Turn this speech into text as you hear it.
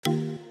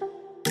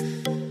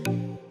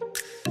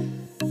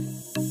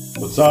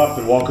What's up,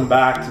 and welcome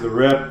back to the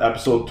RIP,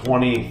 episode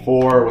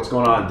 24. What's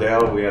going on,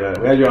 Dale? We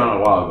had you on a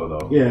while ago,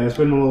 though. Yeah, it's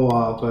been a little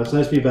while, but it's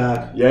nice to be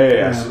back.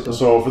 Yeah.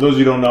 So for those of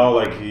you who don't know,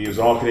 like, he was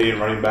an All-Canadian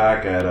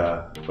Runningback at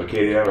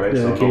Acadia, right?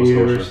 Yeah, so Acadia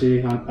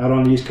University, out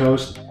on the East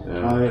Coast.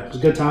 Yeah. It was a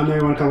good time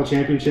there, won a couple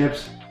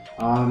championships.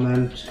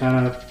 Then just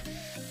kind of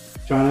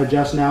trying to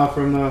adjust now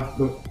from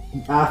the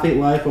athlete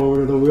life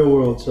over to the real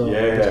world. So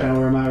that's kind of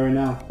where I'm at right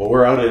now. Well,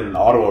 we're out in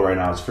Ottawa right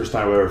now. It's the first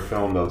time we ever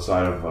filmed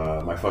outside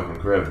of my fucking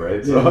crib,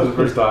 right? So it's the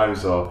first time,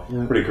 so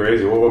pretty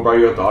crazy. What brought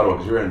you out to Ottawa?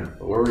 Because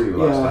where were you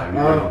last time?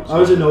 I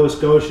was in Nova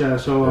Scotia,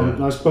 so I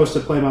was supposed to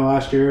play my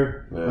last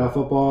year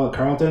football at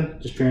Carleton,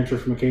 just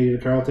transferred from Acadia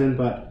to Carleton,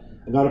 but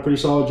I got a pretty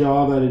solid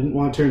job that I didn't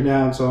want to turn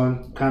down, so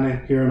I'm kind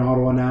of here in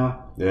Ottawa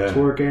now. Just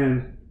working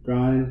and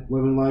grinding,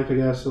 living life, I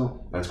guess.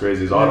 So that's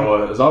crazy. Is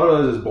Ottawa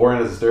as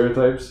boring as the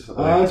stereotypes?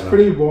 It's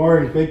pretty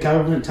boring. Big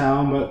government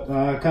town, but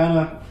kind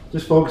of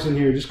just focusing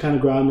here, just kind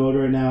of grind mode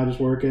right now, just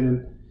working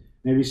and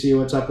maybe see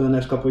what's up in the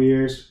next couple of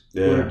years.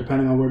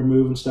 Depending on where to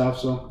move and stuff.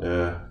 So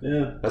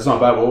that's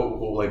not bad. What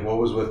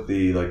was with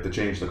the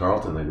change to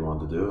Carleton that you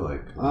wanted to do?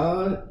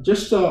 I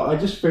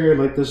just figured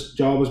like this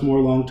job was more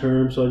long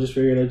term, so I just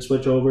figured I'd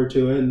switch over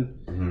to it.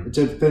 And it's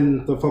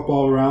within the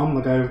football realm.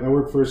 Like I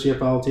work for a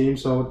CFL team,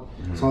 so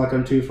it's not like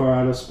I'm too far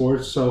out of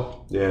sports.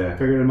 So I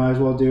figured I might as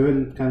well do it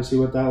and kind of see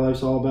what that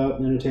life's all about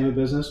in the entertainment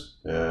business.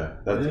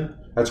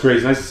 That's great.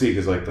 It's nice to see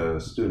because like the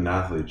student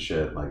athlete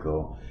shit,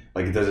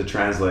 does it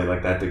translate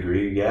like that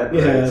degree you get?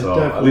 Right? Yeah, so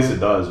definitely. At least it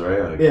does,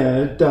 right?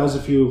 It does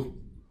if you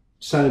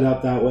set it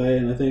up that way,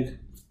 and I think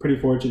pretty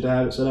fortunate to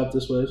have it set up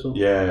this way. So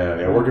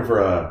working for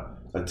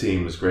a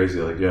team is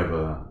crazy. Like you have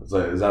is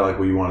that like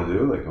what you want to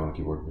do? Like you want to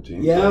keep working for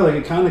teams? Yeah, like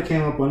it kind of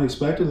came up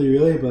unexpectedly,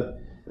 really, but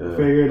I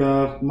figured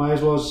might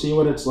as well see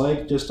what it's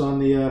like just on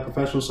the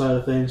professional side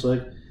of things.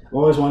 Like I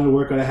always wanted to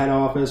work at a head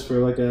office for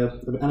like an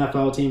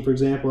NFL team, for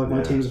example. Like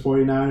my team's the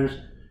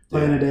 49ers.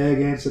 Playing a day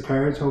against the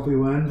Cards, hope we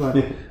win. But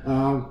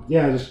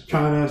just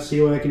trying to see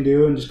what I can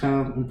do and just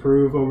kind of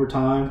improve over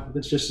time.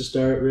 It's just a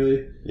start,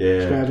 really.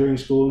 Just graduating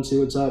school and see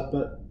what's up.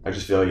 But I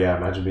just feel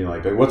imagine being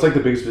like what's like the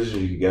biggest position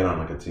you could get on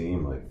like a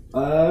team, like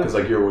because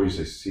like you're what you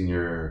say,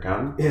 senior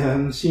accountant. Yeah,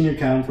 I'm the senior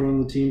accountant for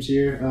one of the teams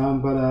here.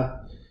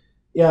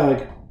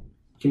 Like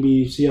can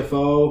be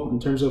CFO in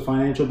terms of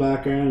financial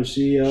background or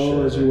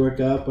CEO as you work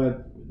up,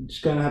 but.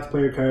 Just kind of have to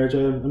play your cards.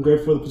 I'm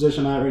grateful for the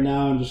position I'm at right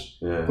now and just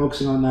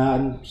focusing on that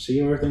and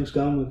see where things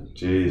go.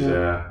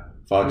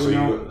 Fuck.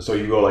 So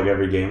you go like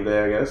every game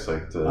day, I guess,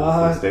 like to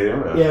the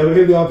stadium? Yeah, we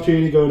have the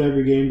opportunity to go to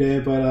every game day,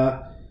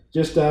 but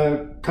just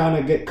kind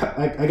of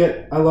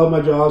I love my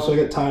job, so I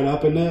get tied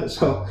up in it.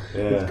 So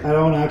I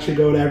don't actually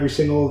go to every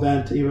single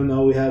event, even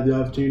though we have the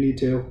opportunity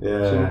to.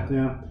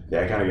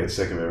 I kind of get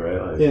sick of it,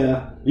 right?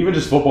 Even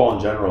just football in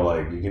general,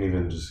 like you can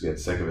even just get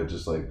sick of it,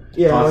 just like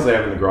constantly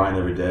having to grind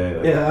every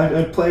day.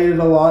 I've played it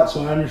a lot,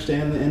 so I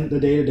understand the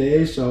day to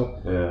day. So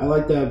I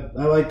like that.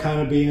 I like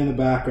kind of being in the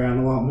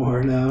background a lot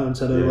more now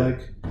instead of like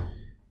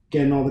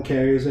getting all the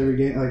carries every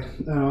game. Like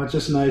I don't know, it's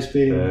just nice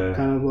being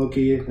kind of low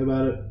key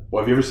about it.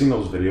 Well, have you ever seen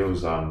those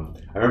videos? I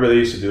remember they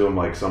used to do them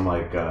like some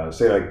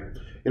say like.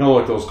 You know,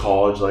 like those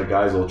college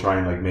guys will try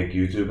and like make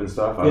YouTube and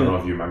stuff. I don't know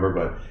if you remember,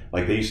 but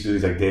like they used to do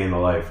these like day in the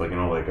life, like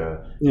like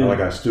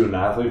a student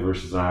athlete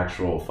versus an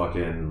actual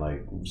fucking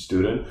like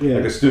student.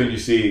 Like a student you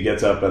see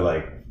gets up at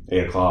like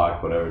 8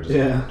 o'clock, whatever,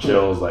 just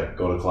chills, like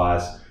go to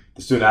class.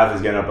 The student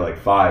athlete's getting up at like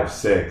 5,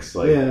 6,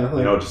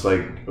 just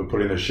like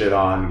putting their shit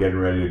on, getting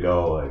ready to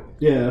go.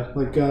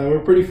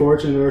 We're pretty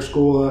fortunate at our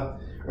school.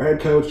 Our head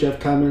coach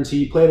Jeff Cummins,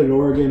 he played at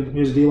Oregon. He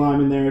was a D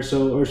lineman there,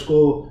 so our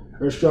school.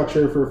 Our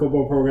structure for a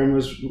football program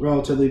was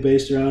relatively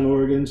based around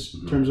Oregon's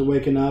in terms of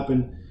waking up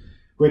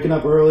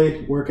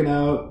early, working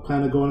out,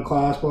 kind of going to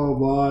class, blah, blah,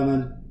 blah, and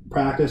then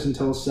practice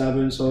until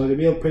 7. So it'd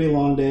be a pretty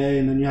long day,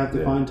 and then you have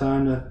to find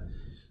time to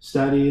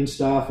study and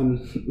stuff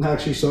and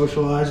actually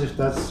socialize if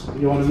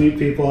you want to meet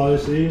people,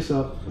 obviously.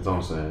 So that's what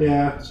I'm saying.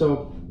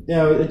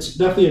 It's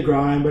definitely a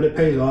grind, but it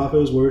pays off. It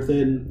was worth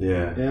it. And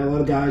a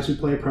lot of guys who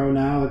play pro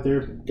now, like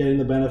they're getting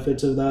the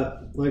benefits of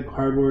that like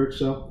hard work.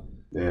 So.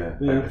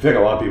 I feel like a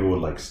lot of people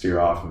would like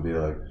steer off and be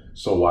like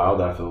so wild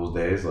after those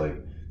days,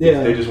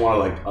 they just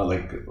want to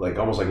like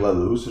almost like let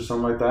loose or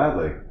something like that.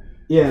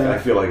 I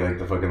feel like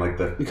the fucking like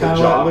the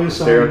job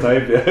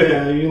stereotype.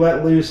 You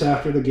let loose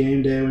after the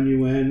game day when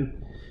you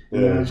win.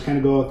 Just kind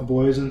of go out with the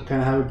boys and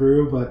kind of have a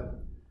brew. But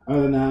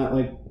other than that,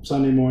 like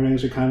Sunday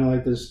mornings are kind of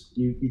like this.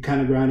 You kind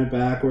of grind it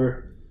back.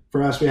 Where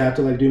for us, we have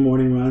to like do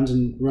morning runs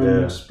and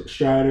run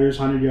striders,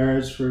 100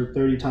 yards for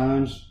 30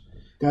 times.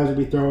 Guys would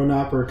be throwing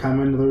up or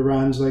coming to the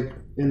runs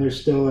and they're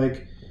still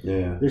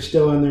they're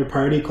still in their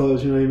party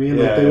clothes, you know what I mean?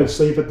 They would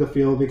sleep at the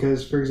field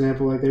because, for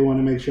example, like they want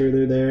to make sure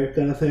they're there,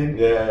 kind of thing.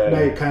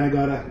 It kind of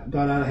got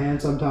out of hand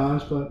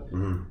sometimes, but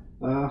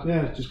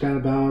just kind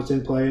of balance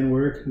in play and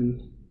work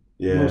and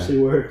mostly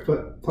work,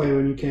 but play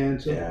when you can.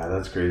 So. Yeah,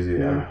 that's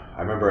crazy.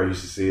 I remember I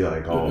used to see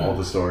like all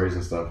the stories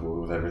and stuff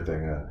with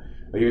everything.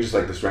 Even just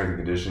like the strength and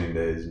conditioning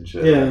days and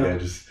shit. I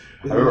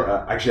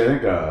remember I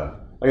think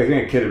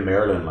a kid in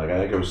Maryland, I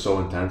think it was so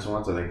intense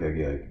once. I think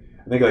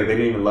I think like they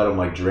didn't even let him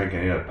like drink,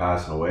 and he ended up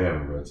passing away. I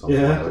remember at some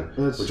point,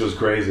 like, which was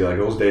crazy. Like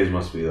those days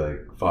must be like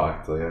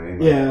fucked. Like I mean,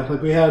 like,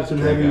 like we had some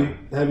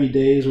heavy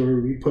days where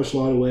we pushed a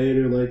lot of weight,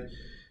 or like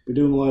we're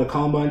doing a lot of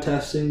combine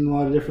testing, a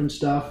lot of different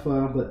stuff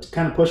that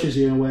kind of pushes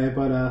you in a way,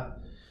 but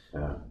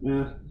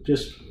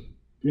just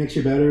makes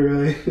you better,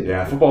 really.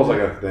 Yeah, football's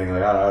like a thing.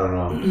 Like I don't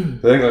know.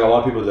 I think like a lot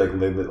of people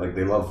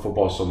they love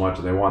football so much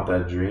and they want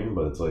that dream,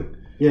 but it's like.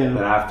 Yeah. And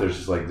then after it's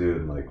just like,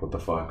 dude, like what the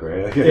fuck,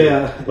 right? Like,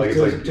 like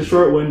it's a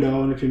short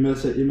window, and if you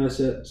miss it, you miss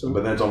it. So.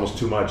 But then it's almost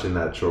too much in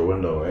that short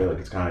window, right? Like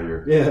it's kind of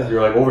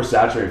you're like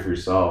oversaturating for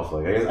yourself.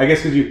 Like I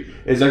guess because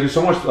it's like there's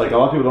so much. Like a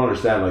lot of people don't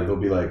understand. Like they'll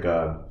be like,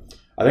 I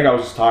think I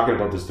was just talking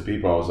about this to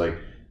people. I was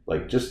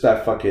like just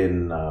that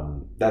fucking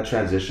that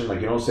transition. Like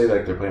you don't say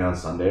like they're playing on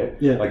Sunday.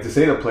 Yeah. Like to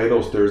say to play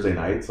those Thursday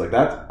nights, like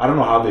that. I don't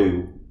know how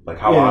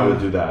I would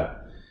do that.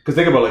 Because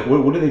think about like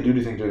what do they do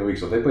think during the week?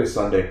 So if they play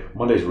Sunday,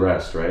 Monday's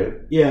rest, right?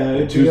 Yeah.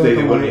 And Tuesday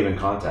they wouldn't even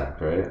contact,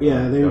 right?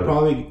 Yeah, they would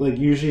probably like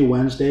usually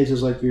Wednesdays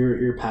is like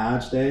your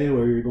pads day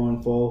where you're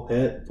going full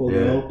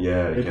go.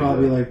 Yeah. They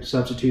probably like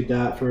substitute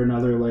that for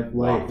another like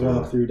light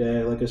walkthrough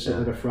day, like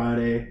a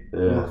Friday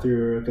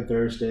walkthrough, like a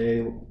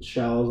Thursday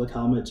shells, like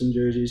helmets and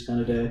jerseys kind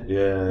of day.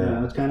 Yeah,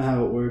 that's kind of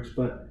how it works.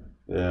 But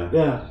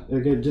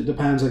like it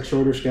depends. Like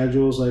shorter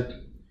schedules, like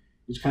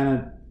it's kind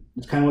of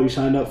what you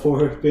signed up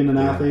for, being an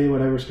athlete.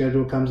 Whatever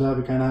schedule comes up,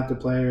 you kind of have to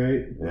play,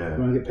 right? Yeah. If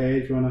you want to get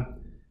paid, if you want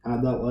to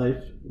have that life.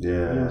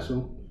 Yeah.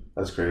 So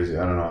that's crazy.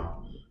 I don't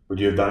know. Would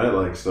you have done it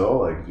like still?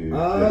 Like, do you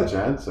have a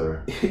chance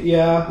or?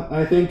 Yeah,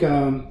 I think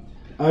I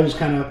was just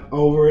kind of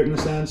over it in a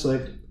sense.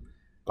 Like,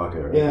 fuck it,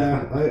 right?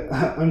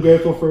 Yeah, I'm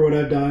grateful for what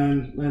I've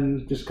done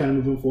and just kind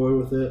of moving forward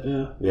with it.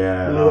 Yeah.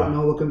 Yeah.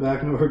 No looking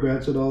back, no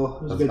regrets at all.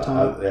 It was a good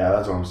time.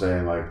 That's what I'm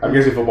saying. Like, I'm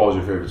guessing football is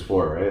your favorite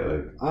sport, right?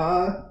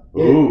 Like.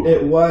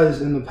 It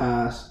was in the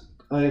past.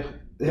 I've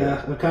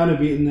kind of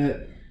beaten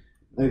it.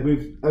 Like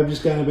I've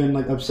just kind of been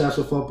like obsessed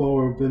with football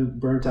or been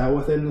burnt out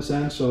with it in a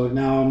sense. So like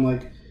now I'm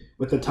like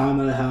with the time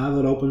that I have,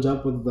 it opens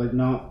up with like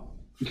not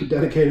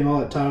dedicating all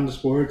that time to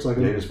sports. Like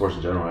maybe sports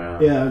in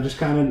general, yeah. I'm just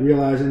kind of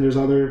realizing there's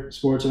other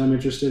sports that I'm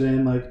interested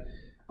in. Like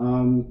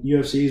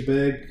UFC is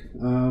big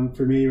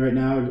for me right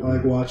now. I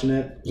like watching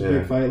it. It's a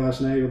big fight last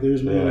night with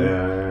Usman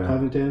and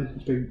Covington.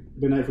 It's a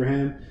big night for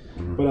him.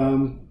 Mm-hmm.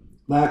 But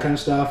that kind of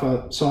stuff.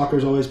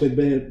 Soccer's always been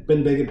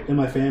big in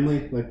my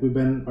family. Like we've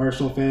been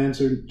Arsenal fans.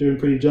 Are doing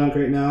pretty junk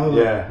right now.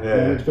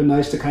 It's been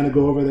nice to kind of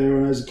go over there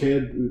when I was a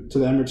kid to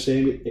the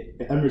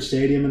Emirates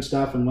Stadium and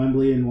stuff, and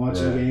Wembley and watch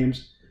the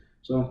games.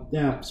 So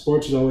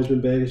sports has always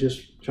been big. It's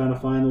just trying to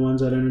find the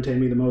ones that entertain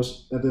me the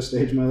most at this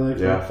stage of my life.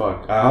 Yeah,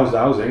 fuck.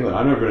 How's England?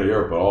 I've never been to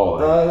Europe at all.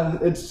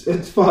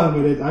 It's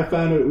fun, but I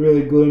found it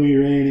really gloomy,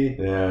 rainy.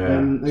 Yeah.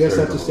 And I guess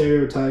that's a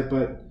stereotype,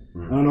 but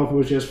I don't know if it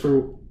was just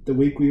for the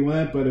week we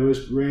went, but it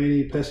was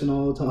rainy, pissing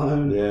all the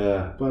time.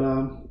 Yeah. But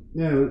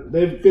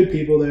they have good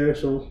people there,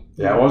 so.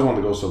 Yeah, I always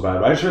wanted to go so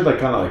bad, but I just heard like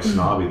kind of like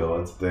snobby though.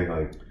 That's the thing,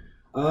 like.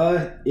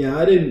 I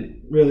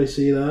didn't really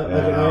see that.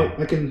 Yeah,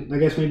 I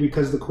guess maybe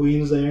because the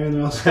Queen's there and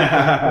they're all.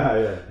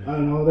 I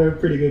don't know. They're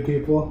pretty good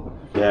people.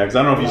 Yeah, because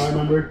I don't know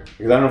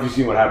if you've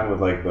seen what happened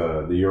with like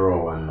the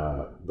Euro when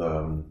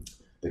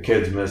the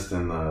kids missed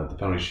in the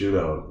penalty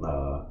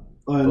shootout.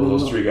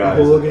 Those three guys.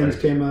 The hooligans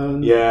came out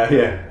and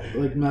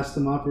like messed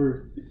them up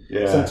or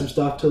said some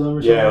stuff to them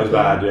or something. Yeah, it was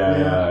bad.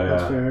 Yeah.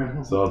 That's fair.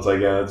 So it's like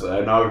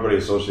I know everybody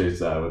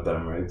associates that with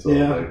them, right? So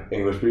like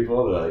English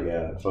people, they're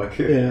like, fuck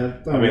it. Yeah,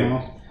 I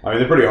mean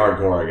they're pretty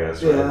hardcore, I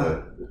guess. Right?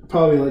 Yeah,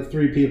 probably like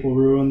 3 people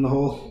ruined the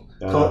whole.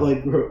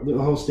 Like the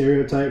whole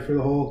stereotype for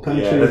the whole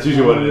country. Yeah, that's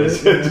usually what it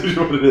is. That's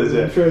usually what it is.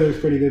 I'm sure there's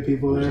pretty good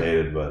people there.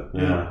 Hated, but I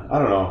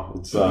don't know.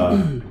 It's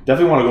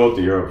definitely want to go up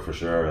to Europe for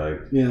sure.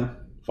 Like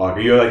fuck,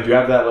 are you like, do you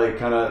have that like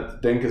kind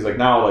of thing? Because like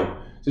now, like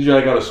since you're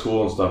like out of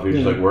school and stuff, you're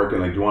just like working.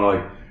 Like, do you want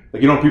to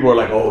like you know people are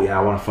like, oh yeah,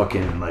 I want to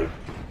fucking like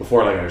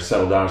before like I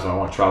settle down, so I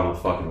want to travel the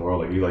fucking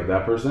world. Like, you like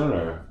that person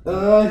or?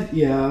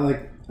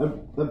 Like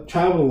I've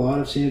traveled a lot.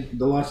 I've seen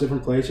lots of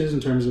different places in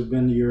terms of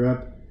been to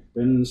Europe,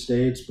 been in the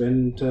States,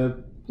 been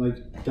to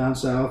like down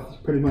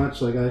south, pretty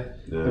much. Like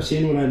I've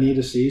seen what I need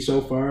to see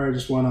so far. I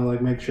just want to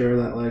like make sure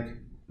that like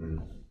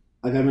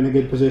I'm in a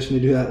good position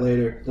to do that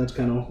later. That's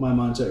kind of my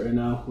mindset right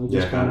now. Like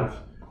just kind of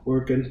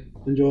working,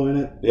 enjoying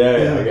it.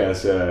 Yeah, I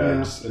guess. Yeah.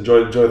 Just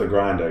enjoy the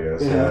grind, I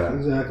guess. Yeah,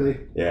 exactly.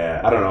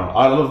 Yeah, I don't know.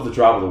 I love to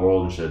travel the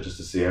world and shit just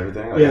to see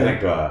everything. Like, I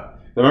think I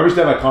remember used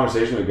to have a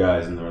conversation with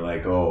guys and they were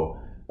like, oh.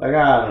 Like,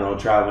 I don't know,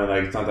 traveling,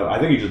 like, it's not that, I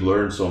think you just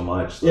learn so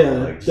much. Though.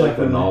 Like, just like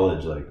the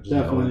knowledge, like, just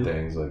knowing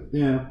things. Like,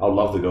 I'd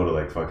love to go to,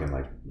 like, fucking,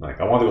 like,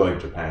 I want to go, like,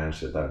 Japan and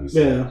shit. That'd be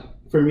sick. Yeah.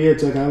 For me,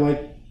 it's like, I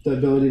like the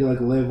ability to, like,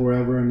 live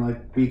wherever and,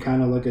 like, be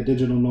kind of like a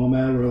digital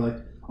nomad where, like,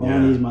 all I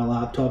need is my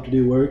laptop to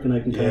do work and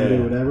I can kind of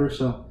do whatever.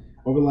 So,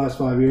 over the last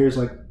 5 years,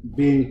 like,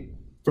 being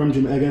from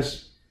Jamaica, I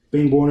guess,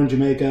 being born in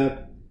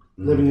Jamaica,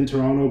 living in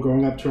Toronto,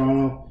 growing up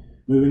Toronto,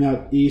 moving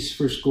out east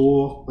for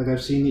school. Like,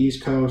 I've seen the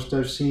East Coast.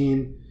 I've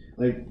seen...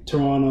 like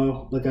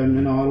Toronto, like I'm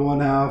in Ottawa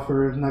now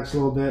for the next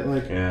little bit.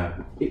 Like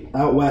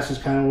out west is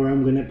kind of where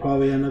I'm gonna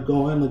probably end up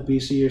going, like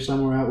BC or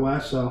somewhere out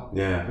west. So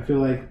I feel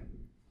like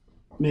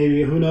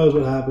maybe who knows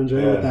what happens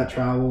right with that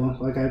travel.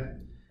 Like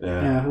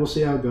we'll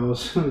see how it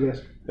goes. I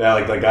guess. Yeah,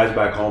 like guys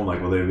back home,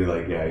 like, will they be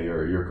like, yeah,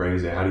 you're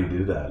crazy. How do you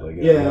do that? Like,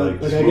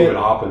 like just moving,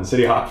 hopping,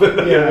 city hopping.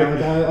 Like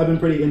I've been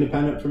pretty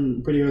independent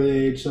from pretty early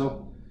age,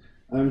 so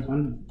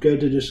I'm good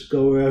to just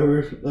go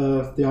wherever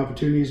the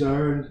opportunities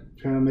are and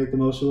try to make the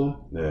most of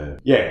them.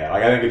 Yeah.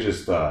 Like I think it's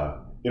just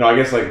I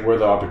guess like where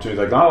the opportunities,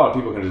 like not a lot of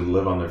people can just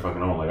live on their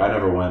fucking own. Like I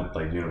never went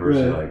like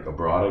university like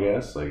abroad. I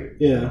guess like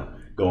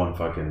going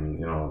fucking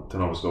to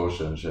Nova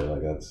Scotia and shit,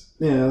 like that's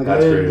I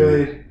didn't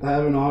really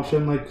have an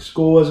option. Like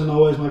school wasn't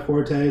always my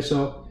forte,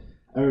 so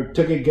I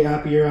took a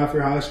gap year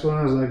after high school and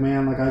I was like,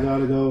 man, like I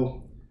gotta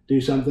go do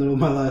something with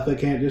my life. I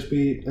can't just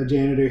be a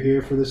janitor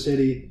here for the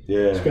city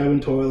scrubbing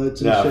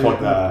toilets and shit. Fuck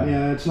that.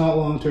 It's not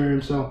long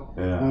term, so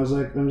I was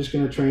like, I'm just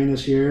gonna train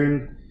this year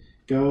and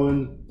go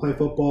and play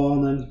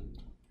football, and then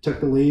took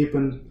the leap,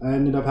 and I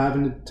ended up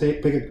having to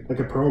pick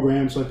a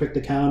program, so I picked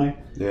accounting.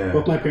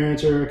 Both my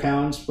parents are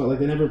accountants, but like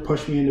they never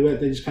pushed me into it.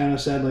 They just kind of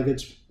said like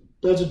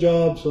that's a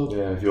job. So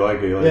if you like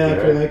it, you like it.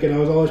 If you like it. I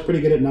was always pretty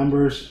good at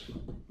numbers,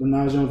 and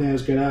that was the only thing I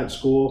was good at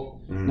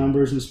school.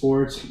 Numbers and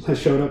sports. I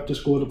showed up to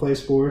school to play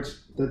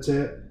sports. That's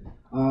it.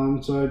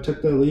 So I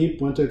took the leap,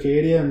 went to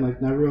Acadia, and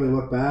like never really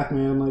looked back,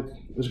 man. Like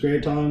it was a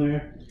great time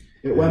there.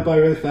 It went by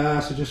really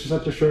fast. It's just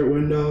such a short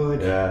window.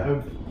 Like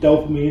a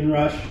dopamine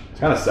rush. It's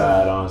kind of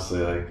sad, honestly.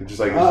 Like it just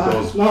like it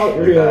goes. Not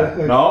really. Like,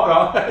 no.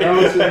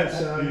 Honestly, it's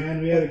sad,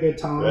 man. We had a good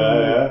time.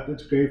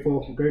 It's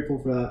grateful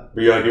for that.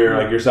 But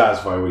you're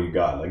satisfied with what you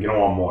got. Like you don't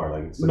want more.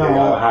 Like it's like,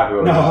 I'm happy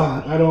with what you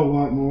got. I don't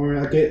want more.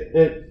 Like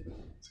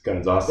it's kind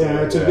of exhausting.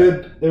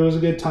 It was a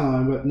good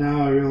time, but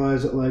now I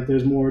realize that like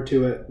there's more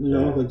to it. You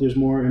know, like there's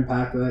more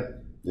impact that.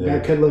 I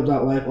could live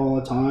that life all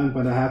the time,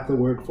 but I have to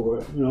work for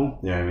it,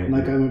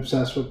 I'm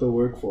obsessed with the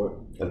work for it.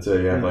 That's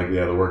it,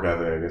 the work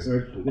ethic, I guess.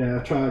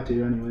 I try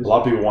to, anyways. A lot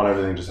of people want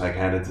everything just like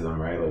handed to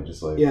them, right? Like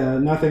just like... Yeah,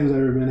 nothing's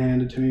ever been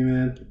handed to me,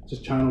 man.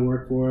 Just trying to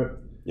work for it.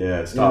 Yeah,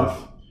 it's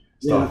tough.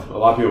 It's tough. A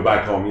lot of people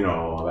back home,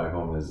 back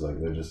home is like,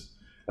 they're just...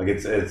 Like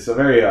it's a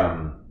very...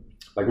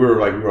 Like we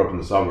grew up in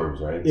the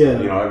suburbs, right?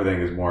 So, everything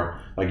is more...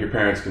 Like your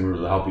parents can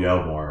really help you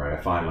out more, right? I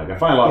find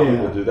a lot of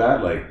people do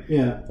that.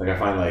 Like I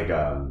find like...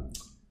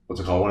 what's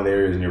it called? One of the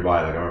areas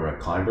nearby, like I remember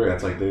at Kleinburg,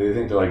 that's like they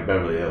think they're like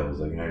Beverly Hills,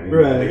 like you know what I mean?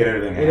 Right. They get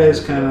everything. It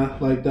is kind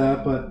of like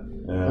that, but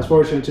I was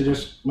fortunate to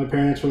just my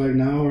parents were like,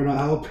 no, we're not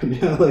helping.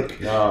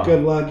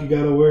 Good luck, you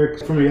gotta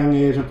work. From a young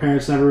age, my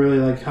parents never really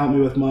like helped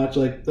me with much.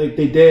 Like they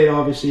did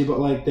obviously, but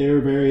like they were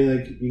very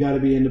like you got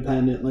to be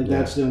independent. Like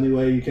that's the only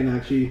way you can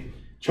actually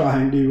try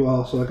and do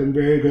well. So like I'm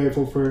very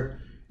grateful for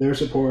their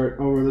support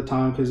over the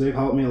time because they've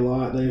helped me a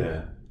lot.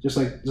 They just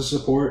like the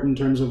support in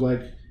terms of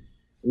like.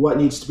 What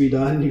needs to be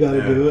done, you got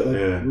to do it.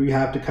 Like we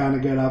have to kind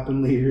of get up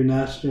and leave your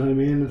nest, you know what I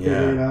mean, and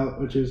figure it out.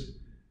 Which is,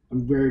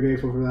 I'm very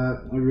grateful for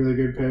that. I'm really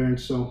good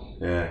parents, so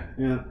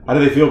How do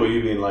they feel about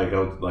you being like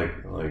out, like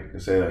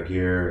say like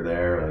here or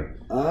there,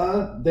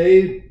 like?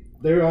 They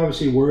were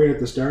obviously worried at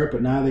the start,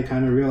 but now they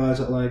kind of realize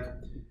that like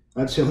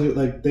that's the only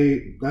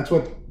that's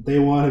what they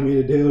wanted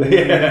me to do.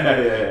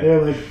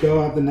 They're like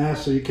go out the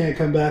nest, so you can't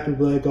come back and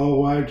be like, oh,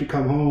 why did you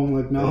come home?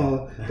 Like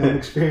no, I'm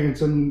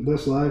experiencing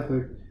this life.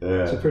 Like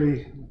it's a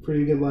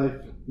pretty good life.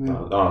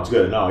 It's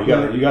good. No, you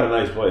got a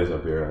nice place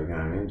up here. Like, you know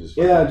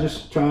what I mean?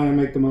 Just trying to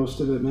make the most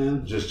of it,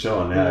 man. Just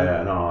chilling.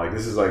 No, like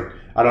this is like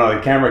I don't know.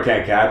 The camera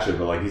can't catch it,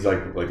 but like he's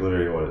like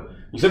literally what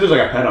you said. There's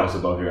like a penthouse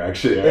above here,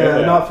 actually. Right?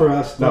 Yeah, not for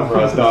us. Not for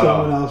us. No,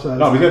 someone else has.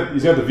 No,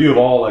 he's got the view of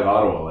all like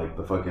Ottawa, like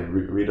the fucking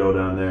Rideau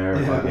down there.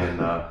 Fucking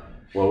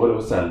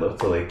what's that?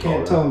 What's the lake called?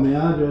 Can't tell them the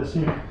address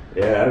here.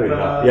 Yeah, I don't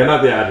know.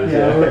 Not the address.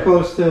 Yeah, we're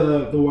close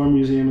to the War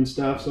Museum and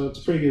stuff, so it's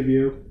a pretty good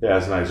view. Yeah,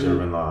 it's nice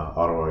urban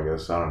Ottawa, I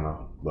guess. I don't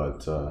know,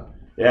 but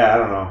I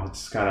don't know.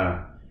 It's kind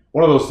of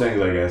one of those things,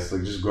 I guess,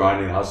 like just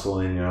grinding,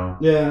 hustling,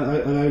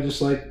 Yeah, I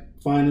just like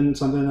finding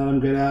something that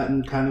I'm good at,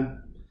 and kind of.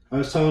 I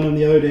was telling him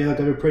the other day, like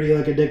I have a pretty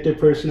like addictive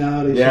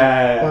personality. So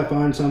if I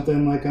find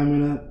something, like I'm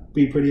gonna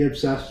be pretty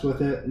obsessed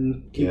with it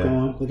and keep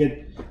going. Like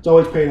it's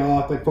always paid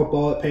off. Like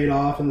football, it paid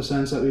off in the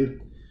sense that we.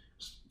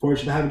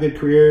 Fortunate to have a good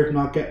career,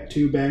 not get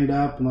too banged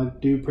up, and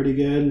like do pretty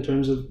good in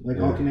terms of like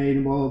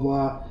All-Canadian, blah blah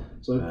blah.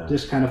 So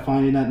just kind of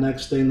finding that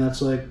next thing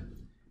that's like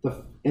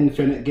the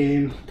infinite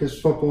game, because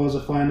football is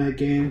a finite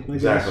game. I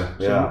guess.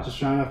 So just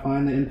trying to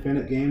find the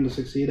infinite game to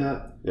succeed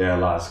at. Yeah,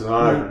 lots.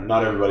 Because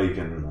not everybody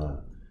can,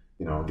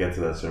 get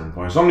to that certain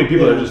point. So many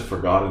people are just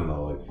forgotten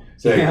though. Like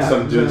say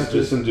some dudes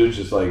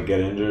just like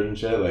get injured and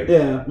shit. Like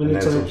and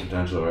it's some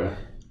potential, right?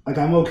 Like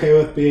I'm okay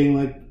with being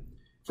like.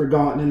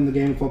 Forgotten in the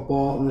game of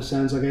football in the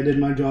sense like I did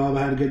my job,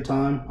 I had a good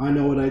time, I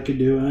know what I could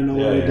do and I know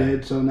what I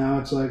did, so now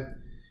it's like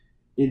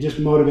it just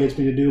motivates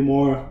me to do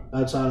more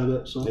outside of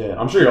it. So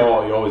I'm sure you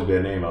always be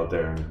a name out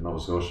there in Nova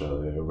Scotia.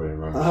 Like everybody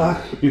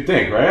remembers. You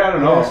think, right? I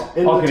don't know.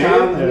 In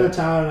the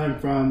town I'm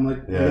from,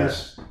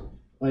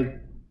 like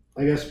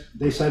I guess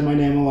they said my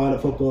name a lot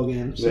at football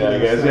games. So I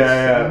guess.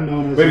 I'm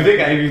known as but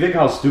if you think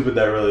how stupid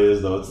that really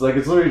is, though, it's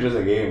literally just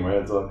a game,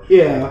 right? But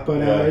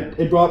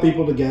it brought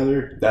people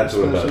together. That's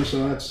what it does.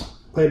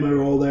 So played my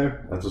role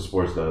there. That's what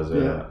sports does.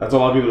 Yeah. That's a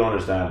lot of people don't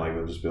understand. Like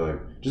they'll just be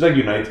like, just like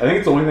unites. I think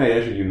it's the only thing that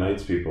actually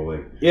unites people.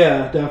 Like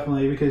yeah,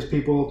 definitely, because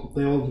people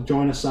they'll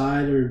join a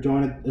side or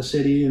join a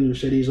city, and your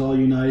city's all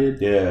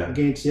united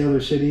against the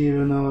other city,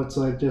 even though it's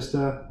like just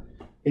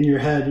in your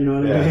head. You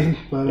know what I mean?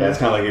 But, it's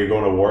kind of like you're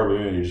going to war, but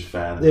you're just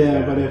fans.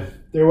 Yeah, but if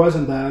there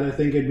wasn't that, I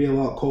think it'd be a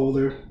lot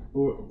colder. The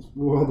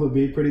world would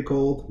be pretty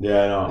cold.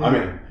 Yeah, I know.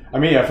 Yeah. I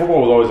mean,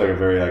 football was always like a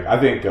very like I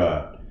think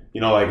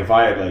like if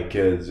I had like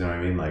kids, you know what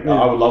I mean, like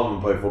I would love them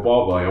to play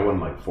football, but like I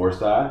wouldn't like force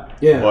that.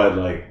 Yeah. But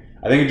like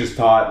I think it just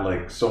taught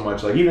like so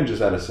much, like even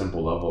just at a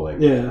simple level, like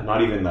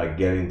not even like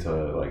getting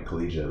to like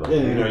collegiate, like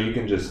you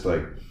can just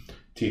like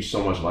teach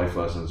so much life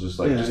lessons, just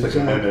like the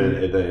commitment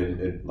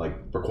it like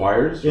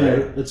requires. Yeah,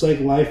 right? It's like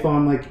life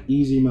on like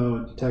easy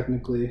mode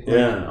technically.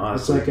 Like,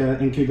 honestly, it's like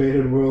an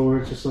incubated world where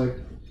it's just like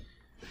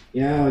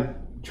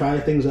like try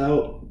things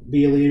out,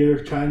 be a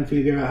leader, try and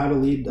figure out how to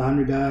lead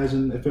 100 guys,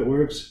 and if it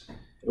works,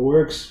 it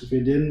works. If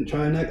it didn't,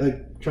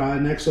 try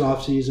next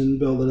off season,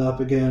 build it up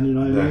again. You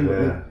know what I mean?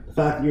 Like, the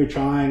fact that you're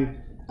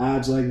trying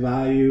adds like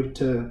value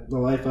to the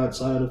life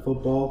outside of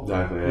football.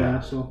 Exactly. Yeah.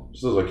 So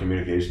just those like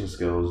communication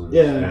skills.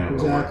 And,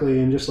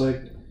 exactly, and just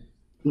like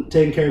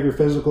taking care of your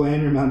physical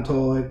and your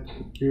mental. Like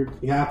you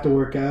have to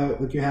work out.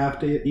 Like you have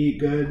to eat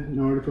good in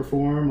order to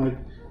perform. Like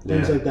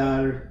things like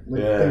that are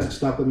like things that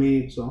stuck with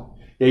me. So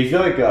you feel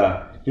like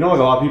like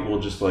a lot of people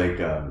just like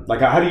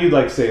how do you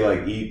like say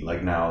like eat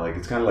like now, like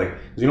it's kind of like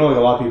like a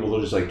lot of people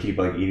they'll just like keep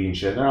like eating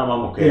shit. I'm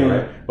okay,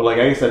 right? But like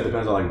I guess that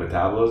depends on like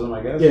metabolism,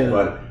 I guess.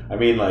 But I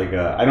mean like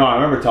I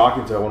remember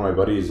talking to one of my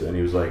buddies and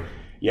he was like,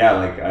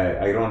 like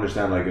I don't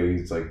understand, like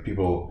it's like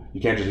people, you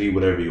can't just eat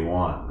whatever you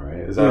want, right?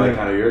 Is that like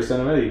kind of your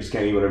sentiment? You just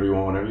can't eat whatever you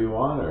want whenever you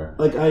want, or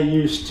like I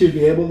used to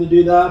be able to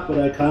do that, but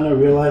I kind of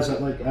realized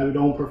that like I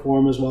don't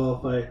perform as well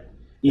if I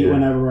eat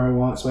whenever I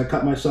want. So I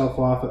cut myself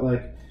off at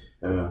like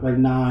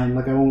 9,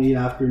 like I won't eat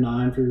after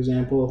 9, for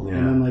example,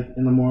 and then like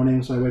in the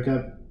morning, so I wake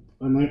up,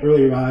 I'm like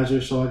early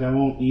riser, so like I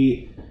won't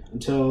eat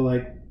until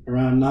like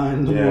around 9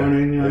 in the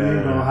morning, you know what I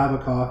mean? But I'll have a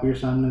coffee or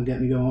something and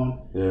get me going.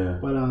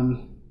 But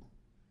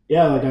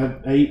like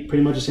I eat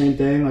pretty much the same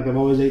thing. Like I've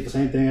always ate the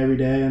same thing every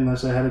day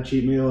unless I had a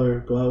cheat meal or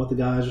go out with the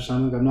guys or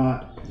something. I'm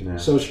not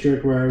so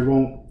strict where I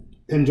won't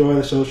enjoy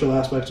the social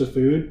aspects of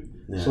food.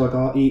 So like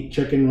I'll eat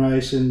chicken,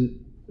 rice, and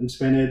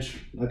spinach.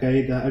 Like I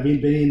eat that. I've been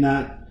eating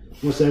that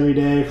almost every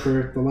day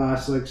for the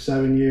last like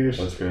 7 years.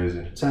 That's crazy.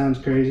 It sounds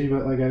crazy,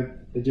 but like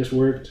it just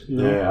worked. You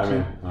know? Yeah,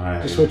 I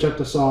mean, just switch up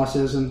the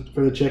sauces, and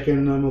for the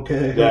chicken, I'm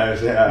okay.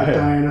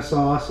 Diana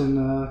sauce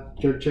and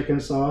jerk chicken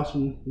sauce,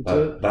 and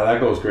that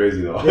goes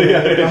crazy though.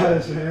 It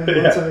does, man.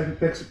 Once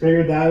I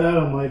figured that out,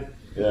 I'm like,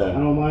 I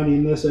don't mind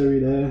eating this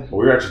every day.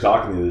 Well, we were actually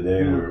talking the other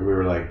day, and we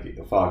were like,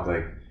 fuck,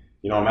 like.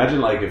 Imagine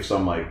like if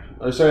some like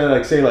say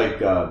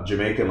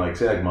Jamaican, like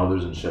say like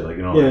mothers and shit, like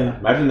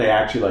imagine they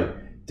actually like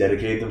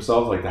dedicate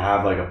themselves like to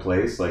have like a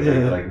place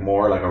like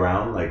more like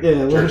around like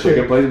church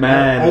chicken place.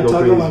 Man, I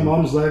tug on my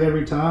mom's leg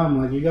every time.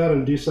 Like you got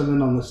to do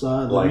something on the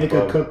side, like make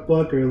a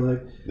cookbook or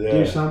like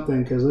do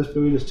something, because this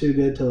food is too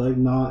good to like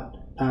not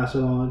pass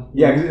it on.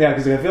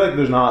 Because I feel like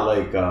there's not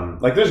like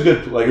there's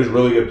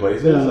really good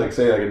places like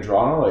say like in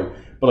Toronto like.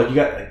 But like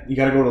you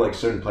got to go to like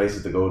certain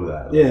places to go to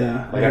that.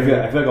 Like, I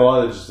feel like a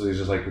lot of it is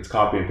just like it's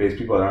copy and paste.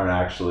 People that aren't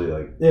actually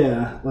like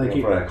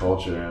for that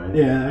culture. You know what I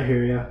mean? Yeah, I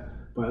hear you.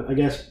 But I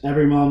guess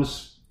every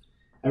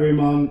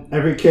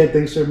kid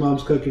thinks their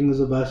mom's cooking is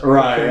the best.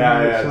 Right? So,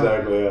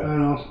 exactly. I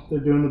don't know. They're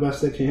doing the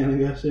best they can, I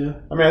guess. Yeah.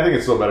 I mean, I think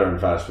it's still better than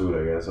fast food.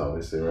 I guess,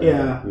 obviously, right?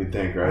 Yeah. You'd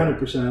think, right?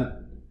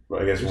 100%.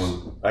 But I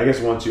guess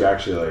once you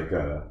actually like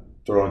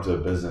throw into a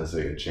business,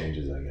 it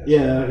changes, I guess.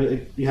 Yeah,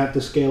 you have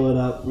to scale it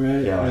up, right?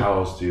 Yeah, like how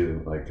else do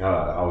you, like,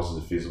 how else is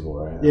it feasible,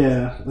 right?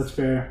 Yeah, that's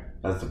fair.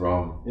 That's the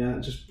problem. Yeah,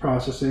 just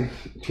processing.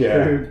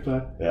 Yeah. Food,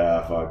 but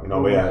fuck.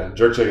 But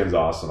jerk chicken's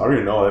awesome. I don't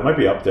even know. It might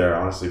be up there,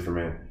 honestly, for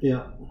me.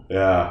 Yeah.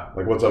 Yeah.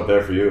 Like, what's up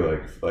there for you?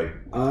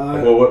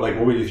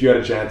 What would, if you had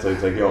a chance, like,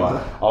 it's like, yo,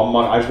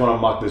 I just want to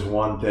muck this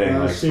one thing.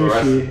 Like,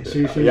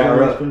 Sushi's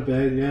always been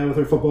big. Yeah, with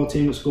our football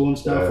team at school and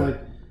stuff, like,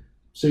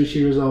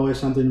 sushi was always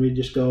something we'd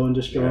just go and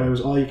destroy. Yeah. It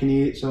was all you can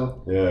eat,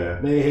 so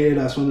they hated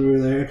us when we were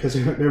there because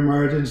their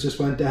margins just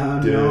went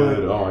down. Dude,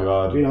 oh my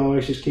god. We'd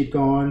always just keep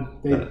going.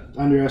 They'd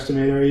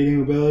underestimate our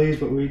eating abilities,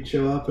 but we'd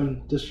show up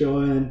and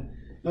destroy. And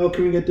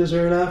can we get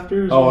dessert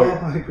after as well?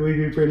 Like we'd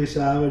be pretty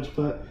savage,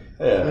 but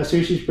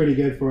sushi's pretty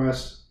good for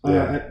us.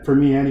 For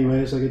me,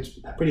 anyways. Like it's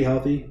pretty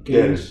healthy.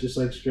 Games just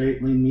like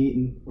straight lean meat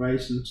and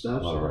rice and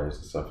stuff. A lot of rice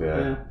and stuff.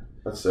 Yeah.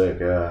 That's sick,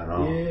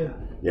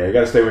 Yeah, you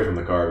gotta stay away from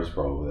the carbs,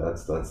 probably.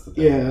 That's the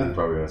thing. Yeah. You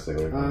probably gotta stay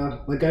away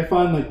from like I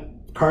find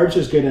like carbs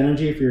is good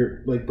energy if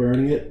you're like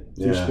burning it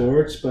through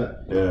sports,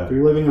 but if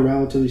you're living a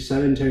relatively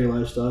sedentary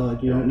lifestyle,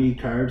 like you don't need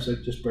carbs,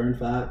 like just burn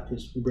fat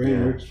because your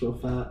brain works real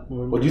fat.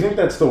 Well, do you think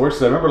that still works?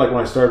 Cause I remember like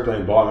when I started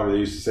playing ball, I remember they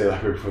used to say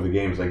like right before the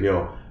games, like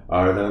yo,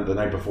 then the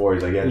night before,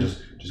 he's like,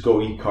 just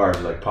go eat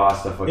carbs, like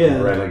pasta, fucking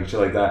bread, like shit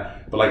like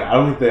that. But like, I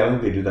don't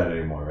think they do that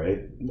anymore, right?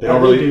 They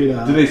don't really do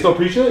that. Do they still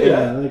preach it?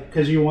 Yeah, like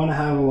because you want to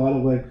have a lot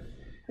of like,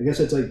 I guess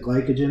it's like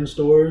glycogen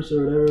stores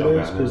or whatever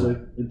it is, because like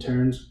it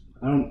turns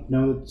I don't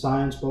know the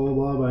science, blah, blah,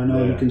 blah, but I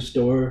know you can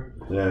store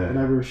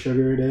whatever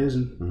sugar it is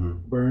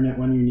and burn it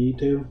when you need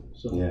to.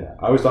 So. Yeah,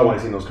 I always thought when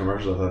I seen those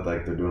commercials, I thought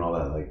like they're doing all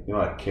that, like, you know,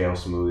 like kale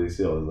smoothies,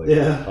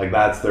 like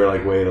that's their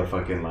like way to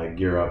fucking like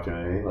gear up, you know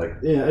what I mean? Like,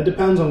 yeah, it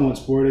depends on what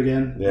sport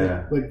again.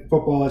 Yeah, like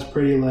football, it's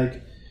pretty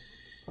like,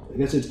 I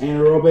guess it's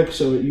anaerobic,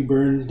 so you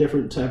burn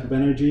different type of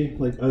energy.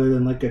 Like other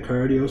than like a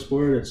cardio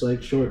sport, it's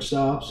like short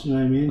stops. You know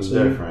what I mean? It's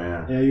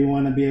different. Yeah, you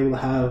want to be able to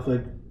have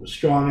like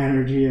strong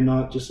energy and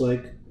not just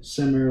like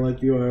simmer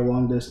like you are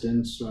long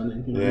distance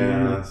running. You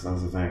know that's the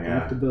thing. You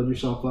have to build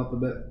yourself up a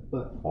bit,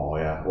 but. Oh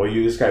yeah. Well,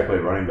 this guy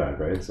played running back,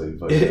 right? So you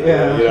played. You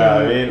know what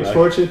I mean? I was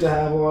fortunate to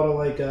have a lot of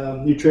like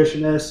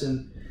nutritionists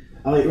and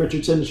Elliot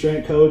Richardson, the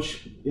strength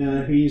coach.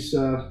 Yeah, he's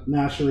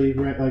nationally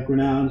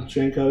renowned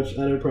strength coach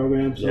at our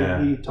program.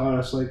 So he taught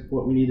us like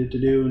what we needed to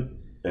do.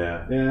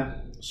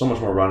 And, so much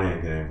more running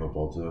in Canadian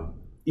football too.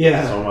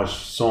 Yeah.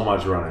 So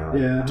much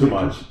running. Like, too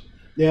much.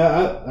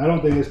 Yeah, I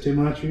don't think it's too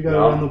much. You gotta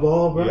run the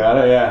ball, bro. You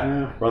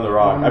gotta, run the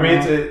rock. I mean,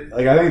 I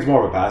think it's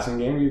more of a passing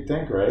game. You'd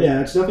think, right? Yeah,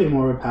 it's definitely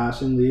more of a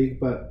passing league,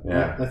 but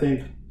I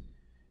think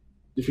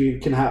if you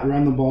can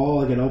run the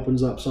ball, like it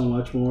opens up so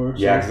much more.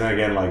 Yeah, because then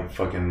again, like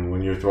fucking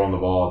when you're throwing the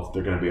ball,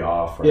 they're gonna be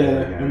off. Right? Yeah,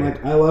 and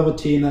like I love a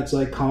team that's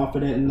like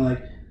confident and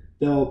like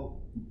they'll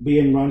be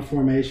in run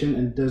formation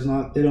and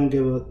they don't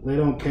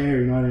care.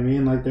 You know what I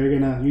mean? Like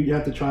you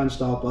have to try and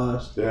stop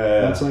us.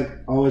 Yeah. That's like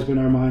always been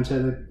our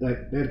mindset. Like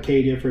at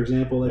Acadia, for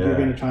example, like you're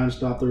gonna try and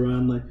stop the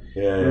run. Like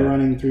we're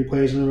running 3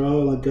 plays in a row.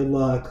 Like good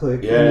luck.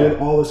 Like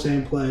all the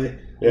same play.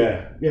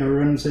 Yeah. We're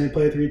running the same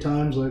play 3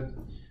 times. Like.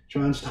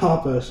 Try and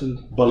stop us, and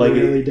like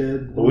really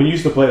did. But when you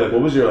used to play, like,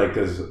 what was your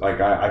because like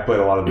I played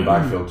a lot of the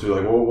backfield too.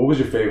 Like, what was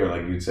your favorite?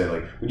 Like, you'd say,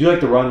 like, would you like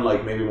to run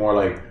like maybe more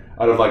like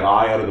out of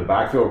the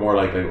backfield, or more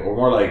like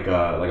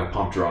a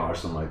pump draw or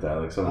something like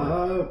that, like something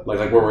like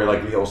where we're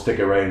like he'll stick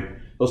it right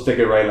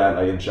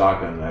like in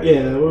shotgun.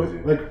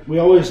 Like we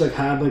always like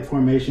had like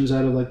formations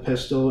out of like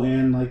pistol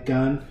and like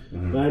gun,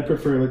 but I'd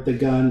prefer like the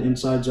gun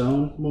inside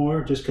zone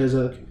more, just because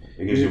like.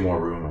 It gives you more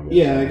room, I guess.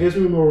 Yeah, it gives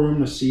me more room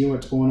to see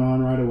what's going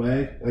on right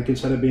away. Like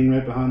instead of being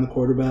right behind the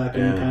quarterback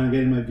and kind of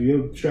getting my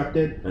view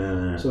obstructed.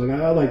 So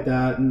like I like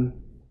that, and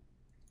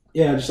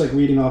just like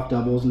reading off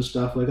doubles and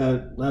stuff. Like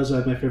that was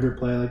like my favorite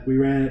play. Like we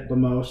ran it the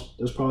most.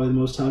 It was probably the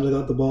most times I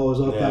got the ball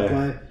was off that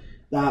play.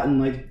 That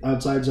and like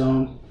outside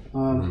zone.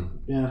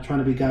 Trying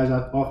to beat guys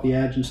off the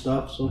edge and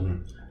stuff. So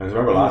I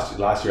remember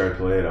last year I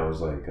played. I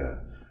was like, I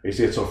used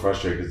to get so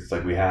frustrated because it's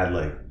like we had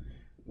like.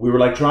 We were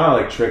like trying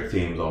to like trick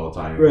teams all the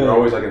time. Right. We were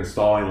always like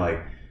installing like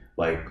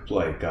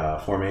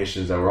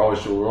formations that we're always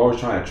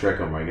trying to trick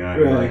them. Right? You know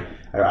what I mean?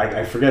 Like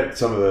I forget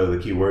some of the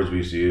key words we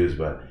used to use,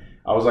 but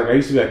I was like, I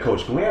used to be like,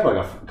 Coach, can we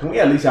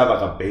at least have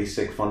like a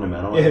basic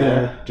fundamental in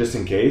there just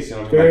in case? You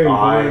know,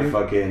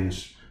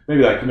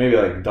 maybe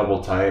like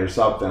double tight or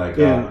something like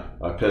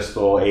a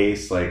pistol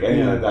ace, like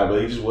anything like that.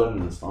 But he just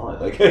wouldn't install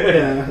it. Like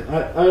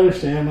I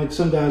understand. Like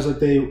some guys like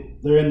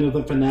they're into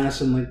the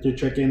finesse and like they're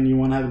tricking. You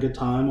want to have a good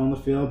time on the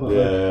field, but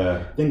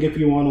I think if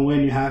you want to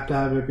win, you have to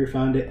have like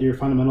your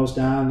fundamentals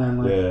down. Then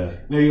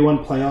like maybe when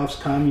playoffs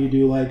come, you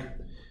do like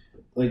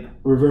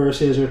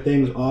reverses or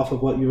things off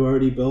of what you've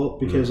already built,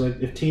 because like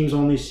if teams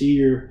only see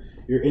your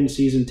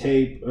in-season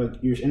tape,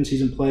 your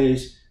in-season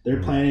plays,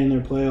 they're planning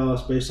their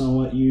playoffs based on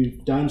what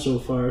you've done so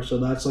far. So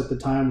that's like the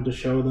time to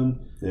show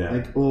them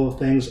like little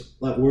things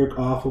that work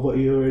off of what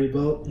you already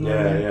built.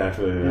 I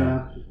feel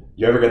you.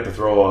 You ever get to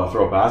throw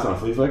a pass on a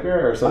flea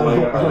flicker or something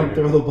like that? I don't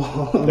throw the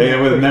ball. They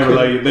would never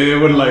let you. They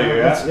wouldn't let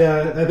you.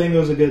 I think it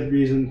was a good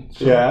reason.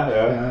 So,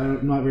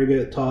 I'm not very good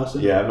at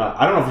tossing. Yeah, I'm not.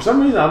 I don't know. For some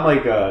reason, I'm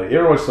like. You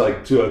ever watch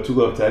like Two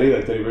Glove Teddy,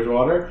 like Teddy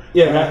Bridgewater?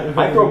 Yeah,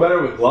 I throw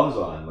better with gloves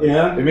on.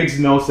 Like, it makes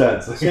no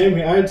sense.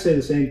 Same. I'd say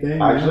the same thing.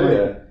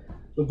 Actually,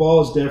 the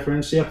ball is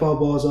different. CFL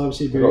ball is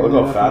obviously bigger.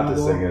 Look how fat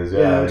this thing is.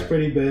 Yeah, it's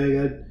pretty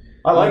big.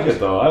 I like it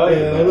though.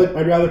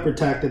 I'd rather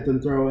protect it than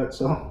throw it.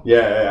 So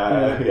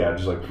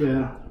just like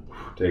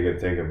take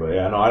it. But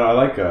I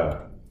like.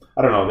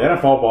 I don't know. The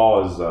NFL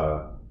ball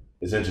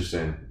is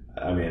interesting.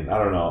 I mean, I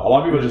don't know. A lot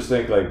of people just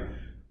think like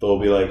they'll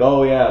be like,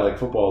 oh yeah, like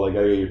football, like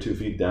gotta get your 2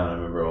 feet down. I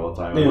remember all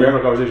the time. Like, we have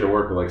a conversation at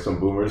work with like some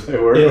boomers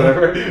at work,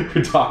 whatever.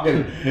 We're talking,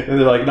 and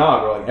they're like,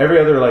 nah, bro. Like every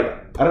other like.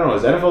 I don't know.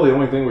 Is NFL the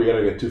only thing where you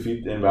gotta get 2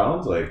 feet in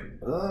bounds? Like,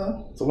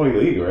 it's the only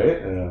league,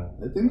 right? Yeah.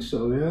 I think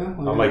so. Yeah.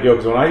 I'm like,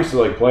 because when I used to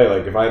like play,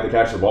 like if I had to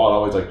catch the ball, I'd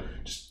always like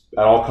just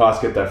at all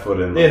costs get that foot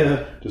in.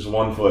 Like, just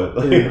 1 foot.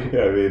 Like, I mean,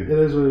 it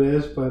is what it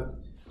is, but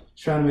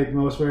trying to make the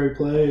most of every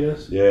play, I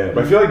guess. Yeah,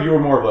 but I feel like you were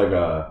more of like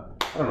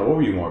I don't know, what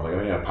were you more of? Like,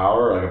 I mean, a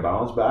power, like a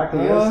balance back,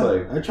 I guess.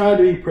 Like, I tried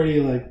to be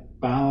pretty like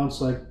balanced.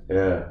 Like,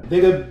 I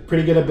think I have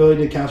pretty good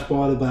ability to catch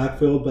ball out of the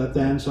backfield back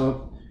then.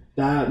 So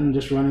that and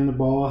just running the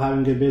ball,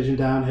 having good vision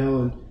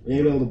downhill, and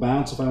being able to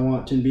bounce if I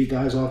want to and beat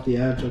guys off the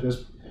edge. Like, I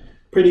was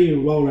pretty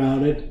well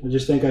rounded. I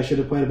just think I should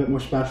have played a bit more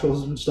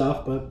specials and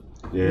stuff, but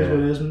it is what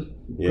it is. I'm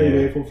pretty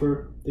grateful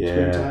for the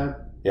experience I had.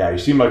 Yeah, you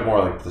seem like more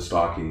like the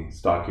stockier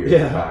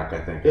back, I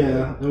think.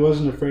 Yeah, I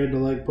wasn't afraid to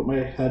like put my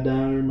head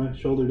down or my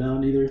shoulder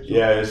down either. So.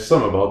 Yeah, there's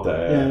something about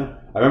that. Yeah.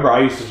 I remember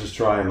I used to just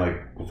try and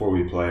like before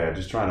we play, I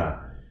just trying to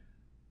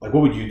like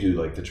what would you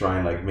do like to try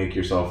and like make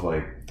yourself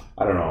like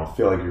I don't know,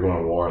 feel like you're going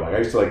to war. Like I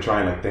used to like try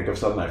and like think of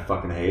something I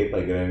fucking hate.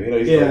 Like you know what I mean?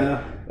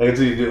 I used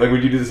to, like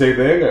would you do the same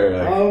thing or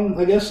like?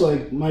 I guess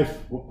like when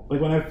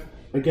I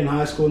like in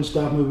high school and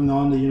stuff, moving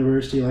on to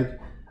university, like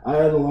I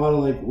had a lot of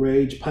like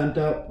rage pent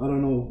up. I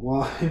don't know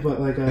why, but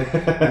like I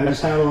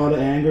just had a lot of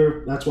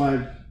anger. That's why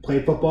I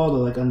played football to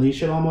like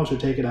unleash it almost or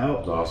take it out.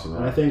 That's awesome,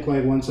 man. And I think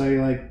like once I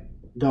like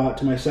got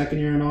to my second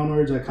year and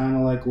onwards, I kind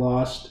of like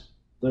lost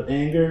the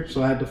anger,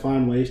 so I had to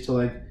find ways to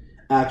like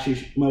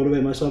actually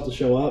motivate myself to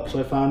show up. So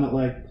I found that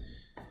like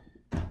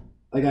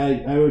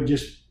I would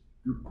just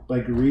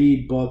like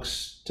read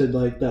books to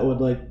like that would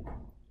like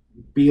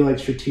be like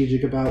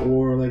strategic about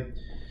war, like.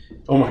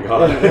 Oh my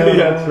god,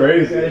 that's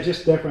crazy. It's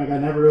just different. Like,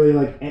 I never really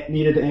like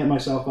needed to amp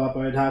myself up.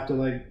 I'd have to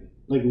like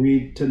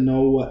read to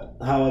know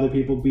how other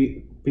people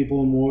beat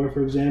people in war,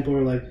 for example,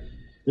 or like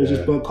there's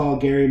this book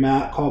called Gary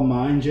Matt called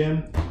Mind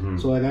Gym. Mm-hmm.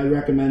 So like I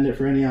recommend it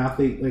for any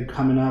athlete like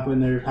coming up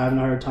and they're having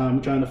a hard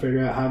time trying to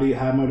figure out how do you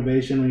have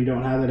motivation when you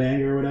don't have that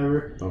anger or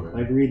whatever. Okay.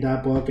 Like read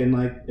that book and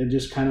like it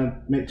just kind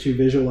of makes you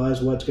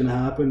visualize what's going to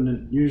happen,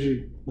 and it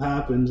usually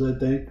happens. I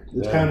think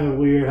it's kind of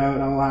weird how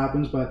it all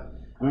happens, but.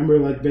 I remember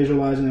like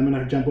visualizing I'm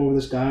gonna jump over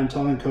this guy and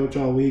telling coach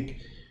all week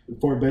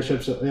before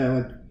Bishop, like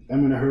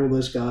I'm gonna hurdle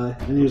this guy,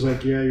 and he was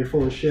like, "Yeah, you're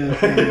full of shit,"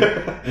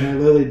 and I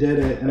literally did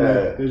it, and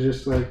like, it was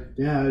just like,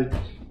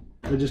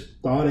 I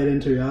just thought it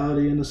into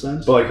reality in a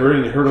sense. But like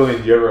hurdling,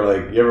 do you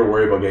ever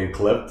worry about getting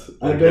clipped?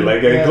 Like,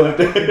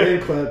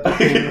 getting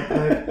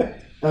clipped.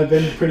 I've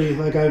been pretty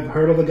like I've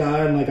hurdled a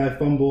guy and like I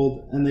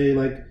fumbled and they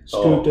like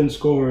scooped and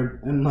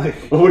scored and like.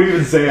 What do you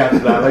even say after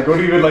that? Like what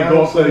do you even like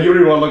go up there? You don't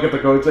even want to look at the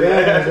coach. Like,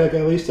 I was like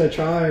at least I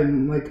try,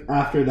 and like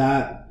after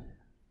that,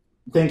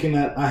 thinking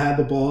that I had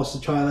the balls to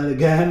try that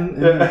again,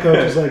 and the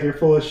coach is like, "You're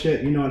full of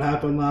shit. You know what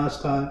happened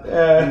last time."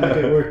 And like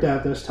it worked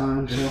out this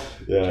time. So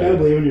you gotta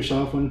believe in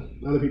yourself when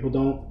other people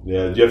don't.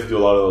 Yeah, do you have to do a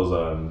lot of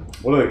those?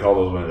 What do they call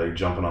those when they're like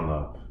jumping on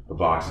the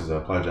boxes?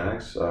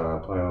 Plyogenics?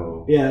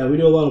 Plyo. Yeah, we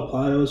do a lot of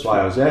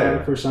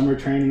plyos. For summer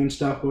training and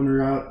stuff when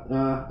we're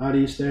out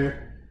east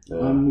there.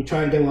 Yeah. We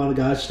try and get a lot of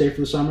guys to stay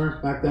for the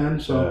summer back then,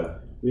 so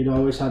we'd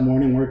always have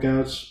morning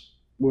workouts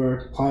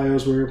where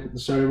plyos were the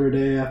start of our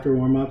day after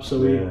warm up. So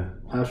we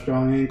have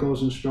strong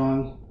ankles and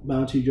strong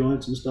bouncy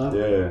joints and stuff.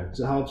 Yeah, because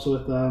it helps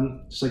with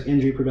just like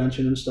injury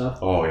prevention and stuff.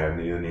 Oh yeah,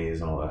 the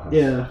knees and all that.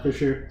 Yeah, for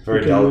sure.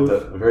 Very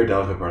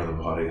delicate part of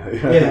the body.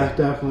 Yeah,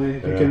 definitely.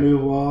 If you can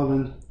move well,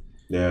 then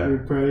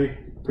you're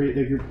pretty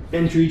like your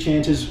injury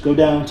chances go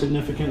down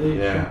significantly.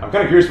 Yeah, I'm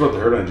kind of curious about the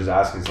hurdle and just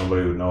asking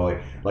somebody who would know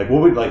like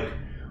what would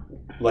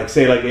like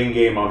say like in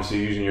game,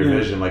 obviously using your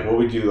vision, like what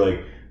would you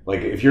like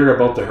if you're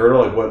about to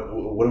hurdle, like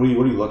what are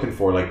you looking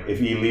for? Like if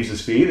he leaves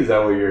his feet, is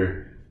that what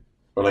you're?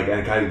 Or like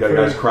and kind of got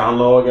guys crown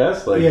low, I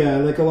guess. Like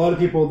like a lot of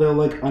people they'll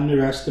like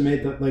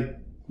underestimate that like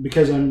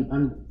because I'm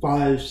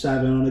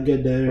 5'7" on a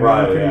good day, or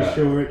I'm pretty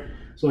short,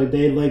 so like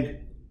they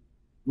like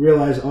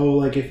realize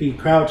like if he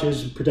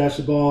crouches, protects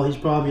the ball, he's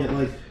probably at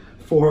like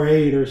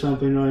 4'8" or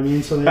something. You know what I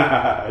mean? So they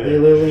they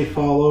literally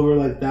fall over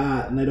like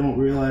that, and they don't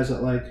realize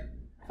that like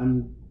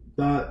I'm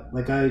not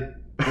like I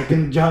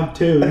can jump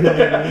too. You know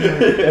what I mean?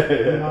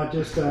 Like, I'm not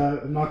just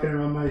I'm not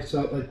gonna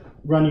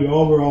run you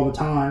over all the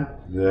time.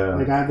 Yeah.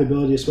 Like I have the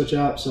ability to switch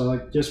up. So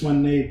like just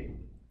when they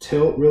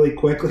tilt really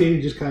quickly,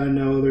 you just kind of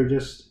know they're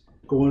just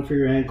going for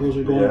your ankles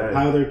or going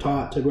how they're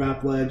taught to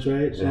grab legs,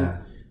 right? So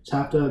just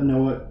have to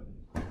know it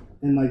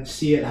and like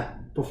see it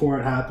before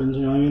it happens.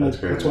 You know what I mean?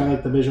 That's why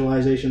like the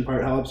visualization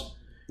part helps.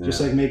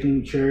 Just like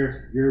making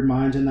sure your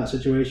mind's in that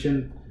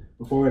situation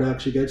before it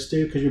actually gets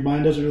to, because your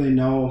mind doesn't really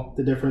know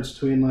the difference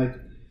between like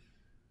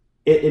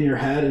it in your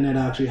head and it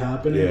actually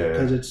happening,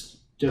 because it's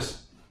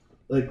just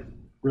like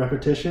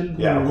repetition.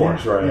 Yeah, of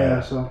course, right. Yeah,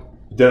 so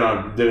did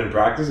in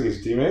practice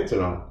against teammates or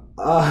no?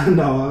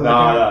 No.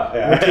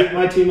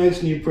 My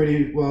teammates knew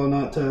pretty well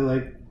not to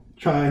like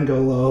try and go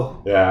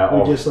low. Yeah,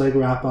 we just like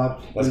wrap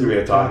up. That's gonna be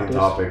a talking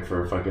topic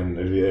for fucking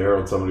if you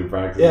hurled somebody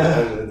practice.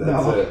 Yeah,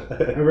 that's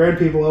it. I ran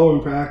people over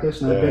in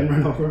practice, and I've been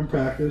run over in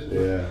practice.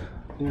 Yeah.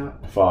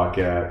 Fuck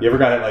yeah. You ever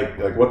got it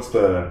like what's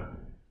the?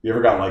 You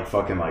ever got like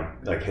fucking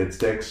like hit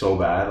stick so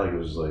bad like it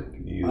was like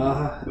you?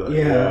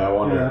 I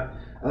wonder. Yeah.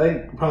 I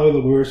think probably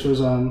the worst was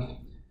I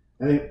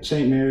think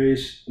St.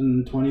 Mary's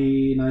in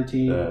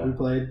 2019 we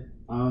played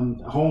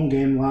home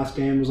game. Last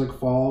game was like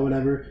fall,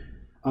 whatever.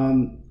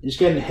 Just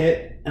getting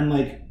hit and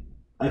like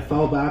I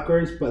fell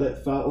backwards, but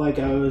it felt like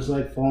I was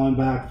like falling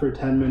back for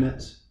 10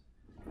 minutes.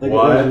 Like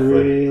what? It was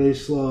really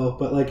slow,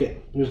 but like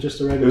it was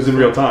just a regular. It was in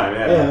real time,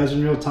 Yeah, it was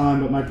in real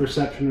time, but my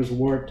perception was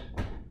warped,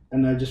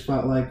 and I just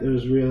felt like it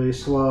was really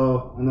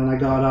slow. And then I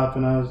got up,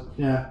 and I was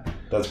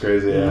That's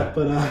crazy, yeah.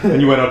 But and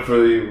you went up for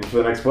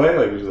the next play,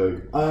 like it was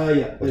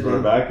like let's run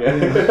it back.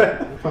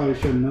 Yeah. I probably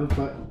shouldn't have,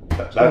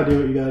 but gotta do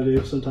what you gotta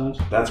do sometimes.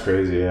 That's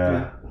crazy,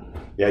 yeah.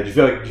 Do you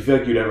feel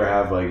like you'd ever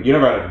have like you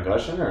never had a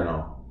concussion or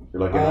no?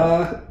 You're lucky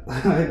enough.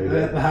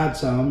 I had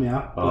some,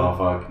 yeah. Oh,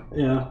 fuck.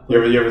 Yeah.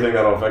 You ever think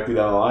that'll affect you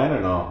down the line,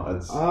 or no?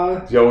 It's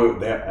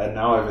and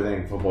now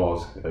everything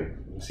football is like.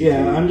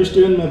 Yeah, I'm just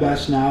doing my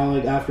best now,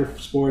 like after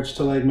sports,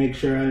 to like make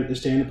sure I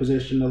stay in a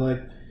position to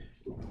like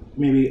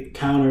maybe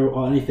counter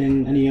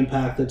any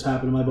impact that's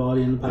happened to my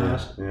body in the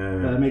past.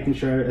 Making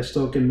sure I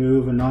still can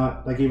move and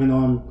not like, even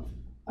though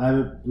I have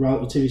a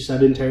relatively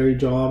sedentary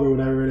job or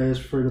whatever it is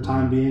for the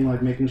time being,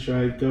 like making sure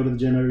I go to the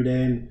gym every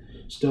day and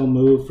still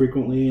move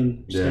frequently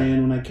and stay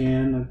in when I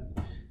can. And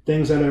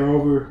things that are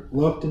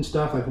overlooked and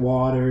stuff like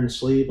water and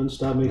sleep and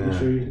stuff, making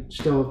sure you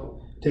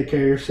still take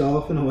care of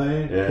yourself in a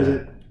way, because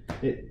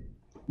it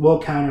will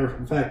counter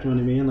effect, you know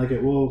what I mean? Like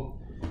it will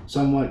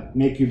somewhat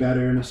make you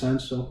better in a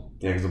sense. So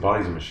because the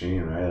body's a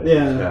machine, right?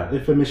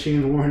 If a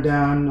machine's worn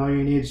down, all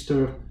you need is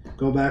to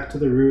go back to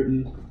the root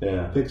and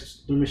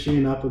fix the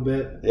machine up a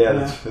bit.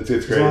 It's great.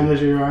 As long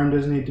as your arm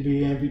doesn't need to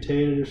be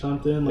amputated or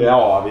something. Like,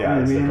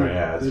 it's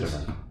different. It's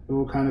different. It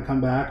will kind of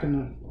come back in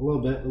a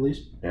little bit, at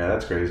least. Yeah,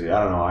 that's crazy.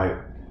 I don't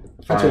know.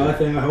 That's what I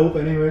think. I hope,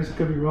 anyways. It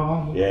could be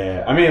wrong.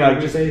 Yeah, I mean,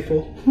 like just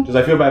faithful. Just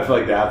I feel bad for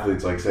like the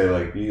athletes. Like say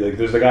like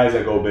there's the guys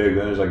that go big,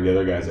 then there's like the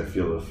other guys that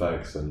feel the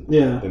effects, and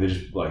they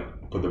just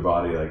like put their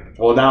body like.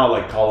 Well, now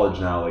like college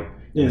now like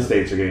in the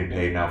States are getting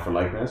paid now for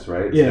likeness,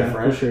 right? It's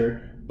different. For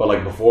sure. But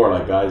like before,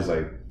 like guys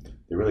like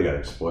they really got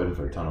exploited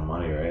for a ton of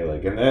money, right?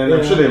 Like and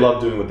I'm sure they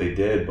love doing what they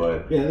did,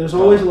 but there's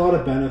always a lot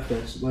of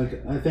benefits.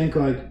 Like I think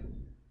like.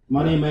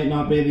 Money might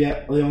not be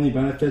the only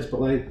benefits, but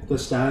like the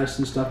status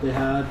and stuff they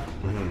had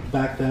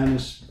back then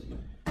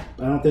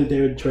I don't think they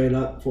would trade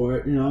up for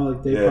it. You know,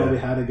 like they probably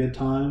had a good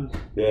time.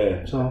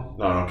 Yeah. So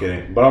no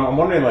kidding. But I'm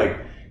wondering, like,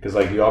 because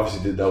like you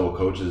obviously did that with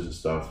coaches and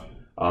stuff.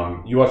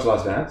 You watched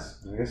Last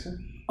Dance, I guess.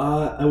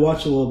 I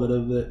watched a little bit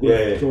of it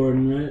with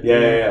Jordan, right?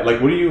 Yeah.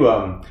 Like, what do you?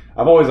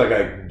 I've always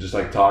I just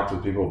talked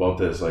with people about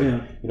this, like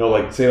you know,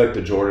 like say like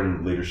the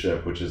Jordan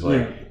leadership, which is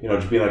like you know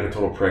just being like a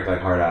total prick,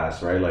 like hard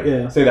ass, right?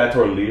 Like say that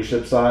toward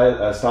leadership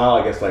style,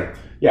 I guess like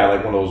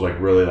one of those like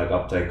really like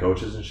uptight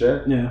coaches and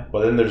shit. Yeah.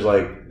 But then there's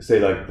like say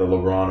like the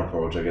LeBron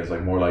approach, I guess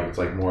like more like it's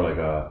like more like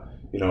a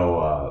you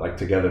know like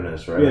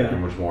togetherness, right? Like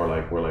much more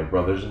like we're like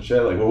brothers and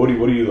shit. Like what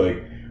do you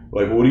like?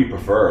 Like, what do you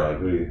prefer?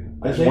 Like,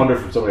 I just wonder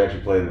if somebody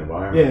actually played in the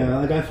environment. Yeah,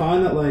 like I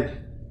find that like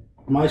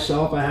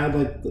myself, I had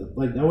like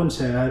I wouldn't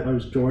say I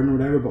was Jordan or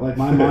whatever, but like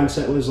my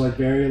mindset was like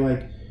very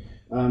like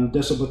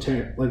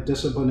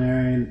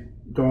disciplinarian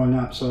growing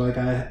up. So like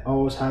I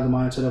always had the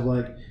mindset of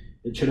like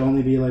it should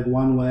only be like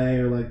one way,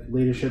 or like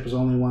leadership is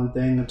only one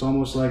thing. It's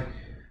almost like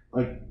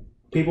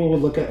people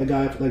would look at a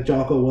guy like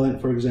Jocko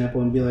Willink, for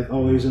example, and be like,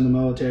 oh, he's in the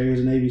military,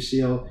 he's a Navy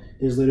SEAL,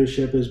 his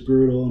leadership is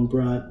brutal and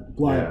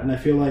blunt, and I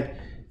feel like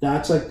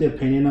that's like the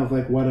opinion of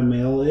like what a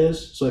male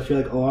is. So I feel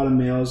like a lot of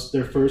males,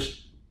 their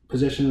first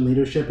position in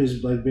leadership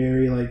is like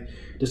very like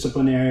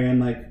disciplinarian,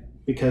 like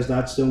because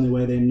that's the only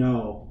way they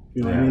know.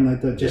 You know what I mean?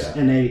 Like that's just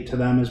innate to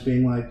them as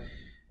being like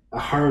a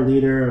hard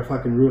leader, a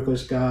fucking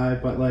ruthless guy.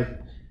 But like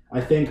I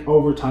think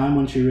over time,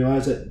 once you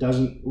realize it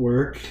doesn't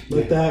work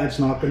like that, it's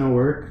not gonna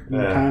work. You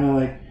kind of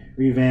like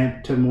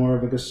revamp to more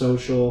of like a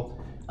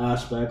social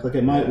aspect. Like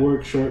it might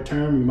work short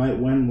term, you might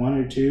win one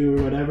or two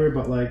or whatever,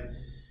 but like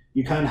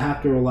you kind of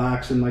have to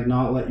relax and like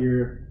not let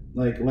your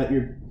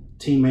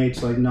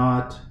teammates like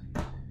not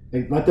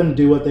like let them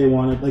do what they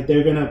want. Like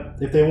they're gonna,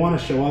 if they want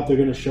to show up, they're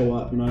gonna show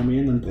up. You know what I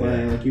mean? And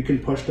play. Like you can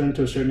push them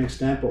to a certain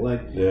extent, but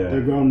like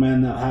they're grown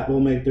men that will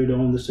make their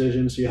own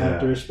decisions. So you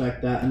have to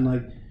respect that and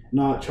like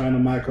not trying to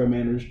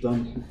micromanage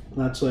them.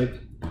 That's like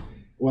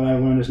what I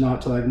learned, is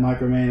not to like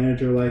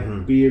micromanage or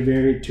like be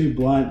very too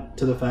blunt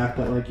to the fact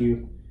that like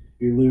you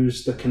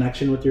lose the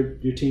connection with your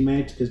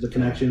teammates, because the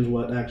connection is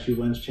what actually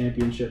wins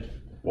championships.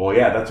 Well,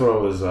 yeah, that's what I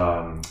was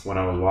when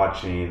I was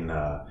watching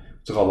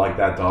what's it called, like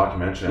that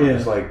documentary. I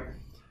was like,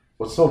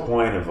 what's the whole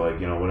point of like,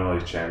 you know, winning all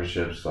these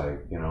championships,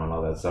 like, you know, and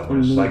all that stuff? When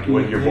it's just like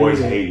when your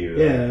boys hate you.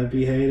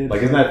 Be hated.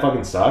 Like, isn't that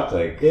fucking sucked?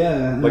 Like,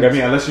 like I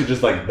mean, unless you're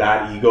just like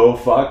that ego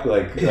fuck,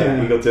 like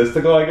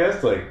egotistical, I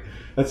guess. Like,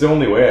 that's the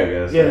only way, I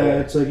guess. Yeah, right?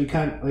 It's like you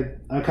can't like.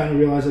 I kind of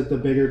realized like the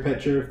bigger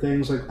picture of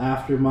things, like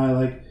after my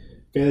like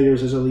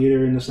failures as a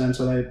leader, in the sense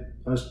that I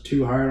was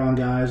too hard on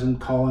guys and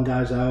calling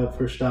guys out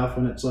for stuff,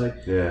 and it's like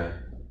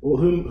well,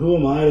 who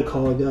am I to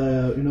call a guy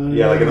out? You know what I mean?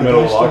 Yeah, like in the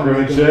middle of the locker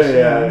room and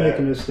shit. I make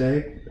a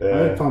mistake.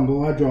 I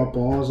fumble. I drop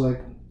balls.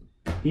 Like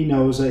he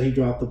knows that he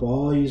dropped the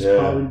ball. He's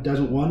probably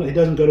doesn't want it. He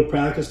doesn't go to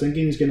practice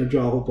thinking he's gonna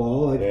drop a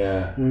ball. Like you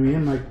know what I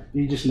mean? Like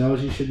he just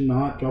knows he should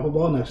not drop a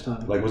ball next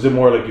time. Like was it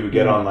more like you would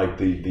get on like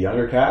the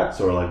younger cats,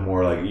 or like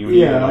more like you would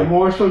like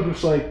more so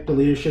just like the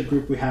leadership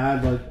group we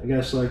had. Like I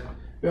guess like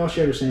we all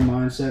share the same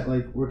mindset.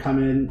 Like we're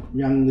coming in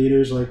young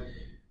leaders. Like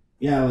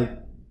like.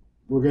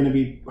 We're going to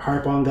be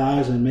harp on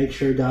guys and make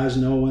sure guys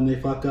know when they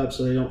fuck up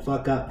so they don't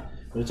fuck up.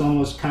 But it's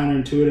almost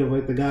counterintuitive.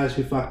 Like the guys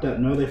who fucked up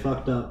know they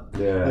fucked up.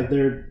 Yeah. Like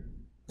they're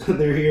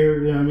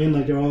here, you know what I mean?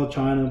 Like they're all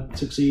trying to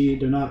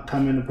succeed. They're not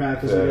coming to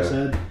practice, like I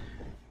said,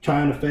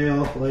 trying to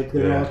fail. Like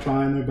they're all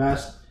trying their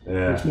best.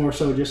 Yeah. It's more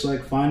so just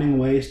like finding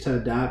ways to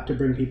adapt to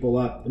bring people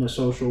up in a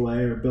social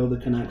way or build a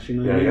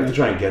connection. Yeah, you have to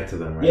try and get to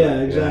them, right?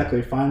 Yeah, exactly.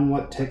 Yeah. Find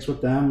what ticks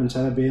with them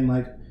instead of being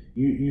like,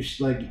 you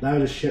like, that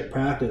was just shit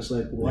practice.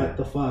 Like, what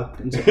the fuck?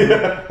 And so,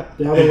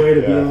 the other way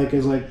to be like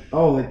is like,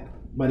 oh, like,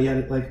 but he had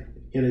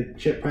a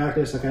shit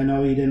practice. Like, I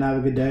know he didn't have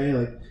a good day.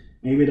 Like,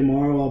 maybe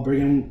tomorrow I'll bring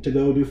him to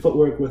go do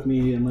footwork with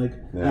me and like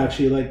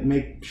actually like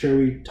make sure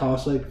we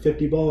toss like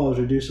 50 balls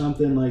or do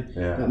something like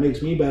that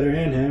makes me better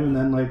and him. And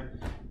then like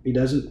he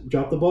doesn't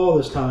drop the ball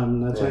this time,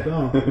 and that's like,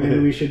 oh, maybe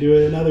we should do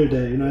it another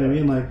day. You know what I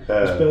mean? Like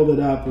just build it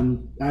up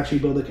and actually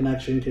build a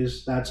connection,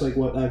 because that's like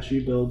what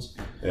actually builds.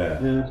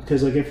 Yeah.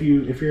 Because like if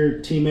your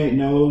teammate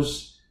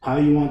knows how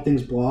you want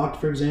things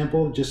blocked, for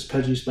example, just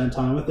because you spend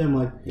time with him,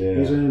 like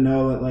he's gonna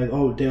know that like,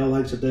 oh, Dale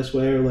likes it this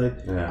way, or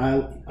like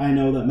I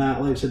know that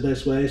Matt likes it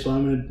this way, so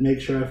I'm gonna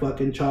make sure I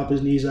fucking chop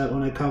his knees out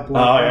when I cup. You know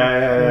what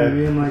I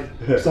mean?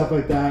 Like stuff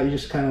like that. You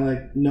just kind of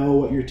like know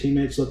what your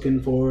teammate's looking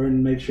for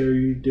and make sure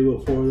you do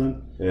it for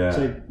them. Yeah. It's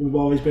like we've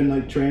always been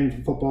like trained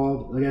for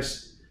football, I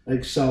guess,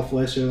 like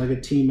selfless or like a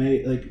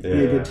teammate, like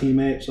be a good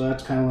teammate. So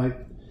that's kind of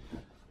like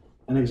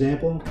an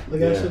example, I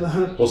guess, of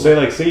that. Well,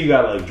 say you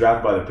got like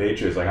drafted by the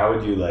Patriots, like how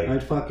would you like?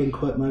 I'd fucking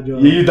quit my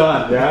job. You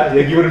done? Yeah,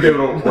 like, you wouldn't be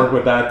able to work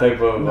with that type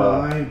of. No,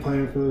 I ain't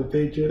playing for the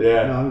Patriots.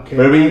 Yeah, no, I'm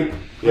kidding.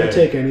 I'd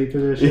take any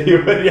position.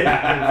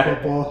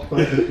 Football.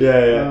 But,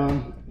 yeah,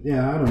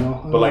 I don't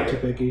know. I'm not too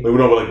picky. But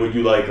like, would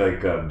you like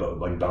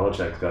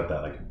Belichick's got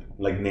that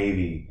like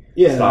Navy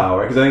style,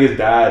 right? Because I think his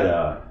dad.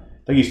 I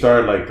think he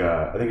started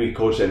I think he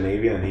coached at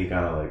Navy, and he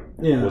kind of like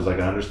was like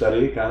an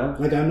understudy, kind of.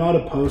 Like I'm not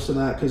opposed to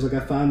that, because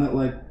like I found that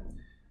like.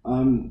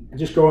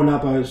 Just growing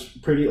up, I was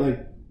pretty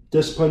like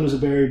discipline was a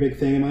very big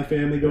thing in my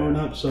family growing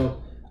up.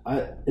 So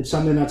it's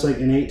something that's like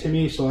innate to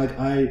me. So like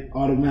I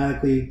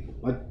automatically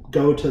like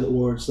go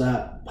towards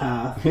that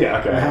path. Yeah,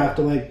 okay. I have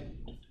to like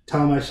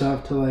tell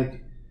myself to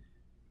like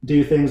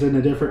do things in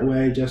a different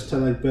way just to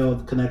like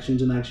build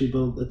connections and actually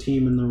build a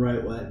team in the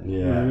right way. Yeah,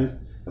 you know what I mean?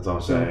 That's what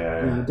I'm saying.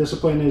 Yeah.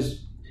 Discipline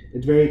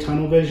it's very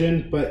tunnel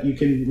vision, but you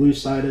can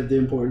lose sight of the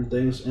important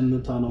things in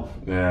the tunnel.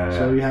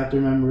 So you have to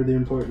remember the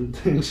important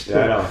things. Yeah,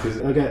 I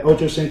know. Like at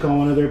Ocho Cinco, on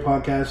one of their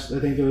podcasts,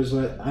 I think it was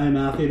like I Am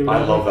Athlete.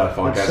 I love that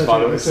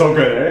podcast. It's so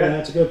good. Yeah,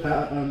 it's a good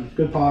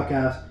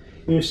podcast.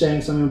 He was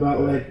saying something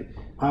about like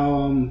how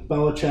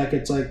Belichick,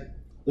 it's like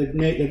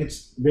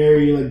it's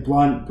very like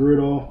blunt,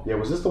 brutal. Yeah,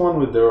 was this the one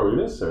with Daryl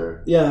Revis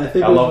or? Yeah, I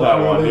think I love that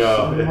one.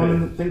 Yeah,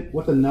 I think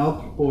what the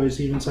Nelk boys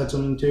even said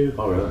something too.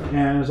 Oh really?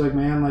 And it was like,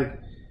 man, like.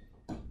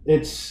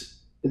 It's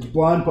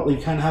blunt, but you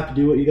kind of have to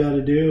do what you got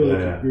to do.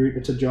 Like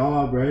it's a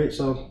job, right?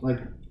 So like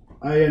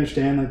I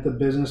understand like the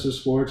business of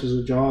sports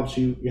is a job, so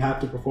you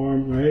have to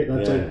perform, right?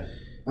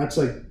 That's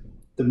like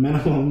the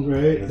minimum,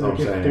 right? That's like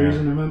what I'm saying, there's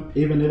a minimum,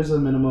 even it is a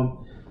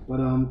minimum. But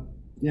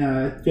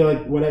I feel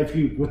like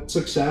with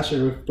success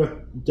or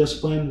with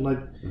discipline, like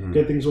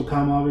good things will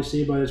come,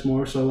 obviously, but it's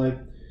more so like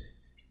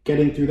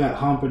getting through that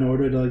hump in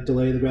order to like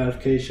delay the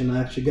gratification and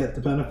actually get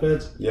the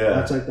benefits. Yeah,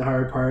 that's like the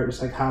hard part.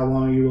 It's like how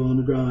long are you willing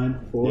to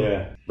grind for?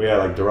 Yeah, but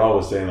like Darrell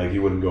was saying, like he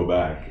wouldn't go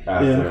back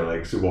after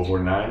like Super Bowl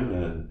 49,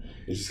 and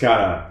it's just kind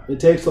of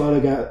it takes a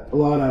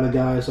lot out of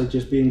guys like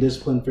just being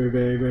disciplined for a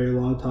very, very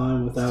long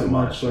time without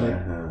much like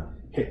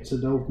hits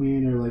of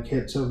dopamine or like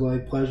hits of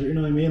like pleasure. You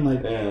know what I mean?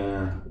 Like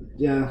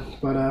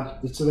but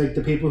it's like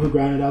the people who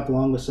grind it out the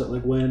longest that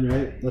like win,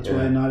 right? That's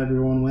why not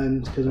everyone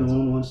wins, because no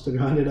one wants to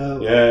grind it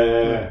out.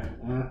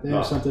 They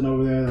have something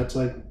over there that's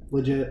like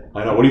legit.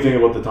 I know. What do you think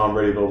about the Tom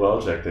Brady Bill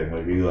Belichick thing?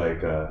 Like, you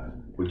like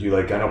would you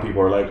like? I know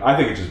people are like, I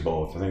think it's just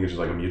both. I think it's just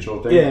like a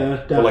mutual thing.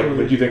 Yeah, definitely.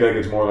 But do you think like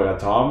it's more like a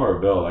Tom or a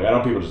Bill? Like, I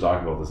know people just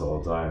talk about this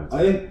all the time.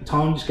 I think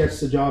Tom just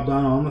gets the job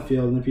done on the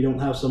field, and if you don't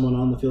have someone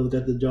on the field to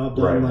get the job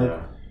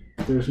done,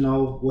 there's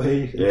no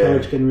way a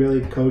coach can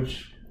really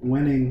coach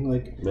winning.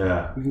 Like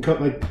you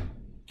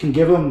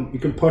can you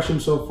can push him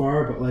so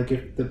far, but like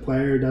if the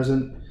player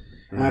doesn't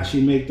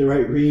actually make the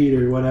right read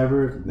or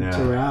whatever, it's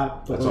a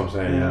wrap. But that's what I'm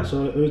saying.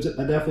 So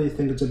I definitely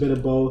think it's a bit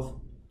of both,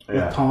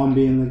 with Tom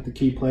being like the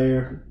key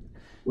player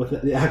with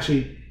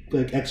actually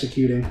like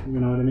executing, you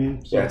know what I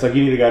mean? So, it's like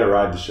you need a guy to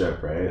ride the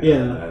ship, right?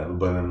 Yeah.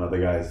 But then other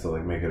guys to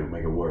like make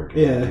it work.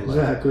 Yeah,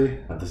 exactly.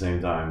 At the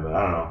same time, but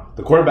I don't know.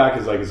 The quarterback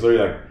is like, it's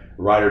literally like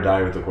ride or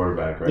die with the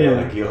quarterback, right? Yeah.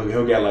 Like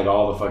he'll get like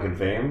all the fucking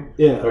fame.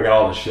 Yeah. He'll get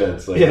all the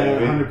shits. Like,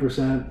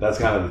 100%. That's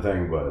kind of the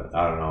thing, but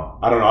I don't know.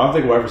 I don't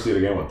think we'll ever see it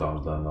again what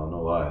Tom's done, though.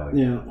 No lie.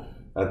 Like,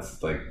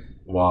 that's like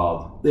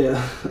wild.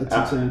 Yeah,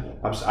 that's insane.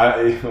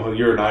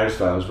 You're an Irish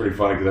fan. It was pretty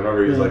funny because I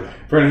remember he was like,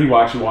 apparently he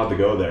actually wanted to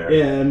go there.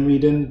 Yeah, and we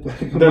didn't.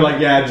 They're like,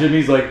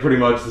 Jimmy's like pretty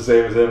much the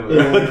same as him.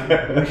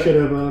 Yeah, we should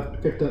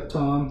have picked up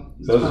Tom.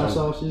 I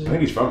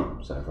think he's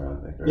from San Fran,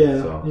 I think. Right?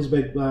 Yeah, so. He's a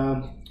big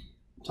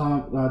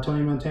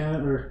Tony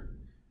Montana, or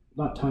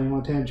not Tony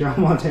Montana,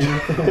 John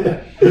Montana.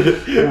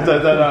 Is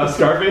that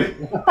Scarface?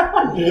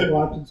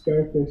 Watching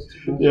Scarface.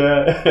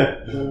 Yeah.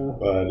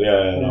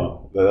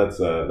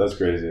 That's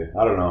crazy.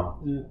 I don't know.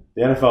 Yeah.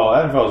 The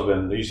NFL's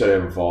been, you said I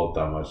haven't followed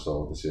that much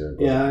so this year.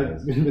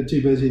 I've been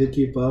too busy to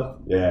keep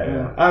up.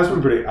 Yeah. It's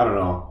been pretty, I don't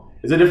know.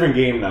 It's a different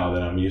game now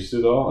than I'm used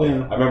to, though. Like,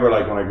 Yeah. I remember,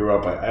 like, when I grew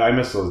up, I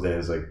miss those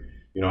days, like,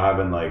 you know,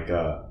 having, like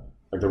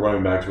the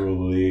running backs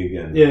rule the league.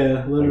 And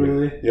yeah,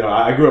 literally. Like, you know,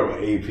 I grew up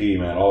with AP,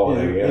 man.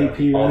 AP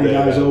running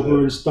guys over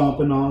and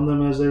stomping on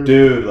them as they're...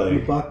 Dude,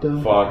 like, fucked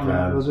them. Fuck,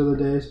 man. Those are the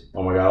days.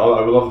 Oh, my God.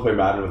 I would love to play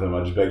Madden with him.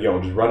 I'd just be like,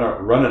 yo, just run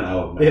an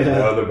out, man.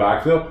 Yeah. Out of the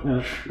backfield.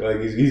 Yeah. Like,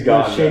 he's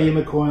gone. Shady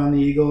McCoy on the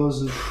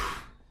Eagles. And,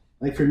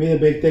 like, for me, the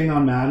big thing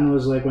on Madden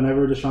was, like,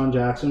 whenever Deshaun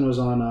Jackson was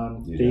on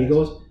the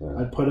Eagles,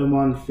 I'd put him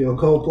on field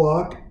goal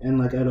block, and,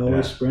 like, I'd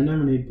always sprint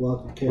him, and he'd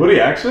block the kick. Would he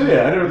actually?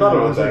 Yeah, I never thought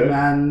about that. It was, like,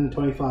 Madden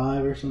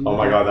 25 or something. Oh,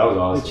 my God, that was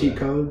awesome. The cheat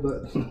code,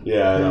 but...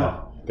 Yeah, I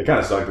know. They kind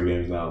of suck the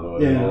games now,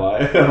 though. Yeah.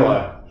 I don't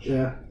lie.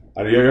 Yeah.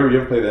 You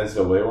ever play the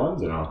NCAA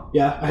ones or no?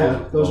 Yeah, I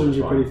have. Those ones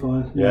are pretty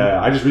fun.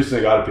 Yeah, I just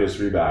recently got a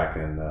PS3 back,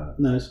 and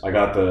nice. I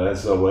got the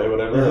NCAA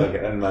whatever,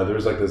 and there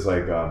was like this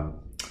like I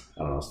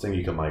don't know, this thing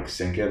you can like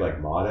sync it,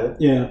 like mod it.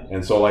 Yeah.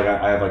 And so like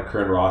I have like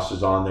current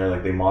rosters on there,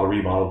 like they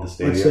remodeled the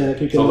stadium. That's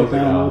sick. You can look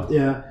download.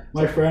 Yeah.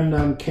 My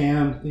friend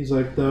Cam, he's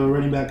like the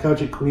running back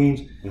coach at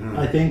Queens. Mm-hmm.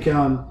 I think I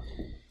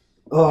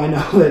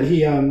know that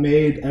he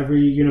made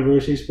every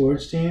university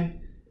sports team.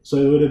 So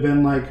it would have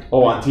been like...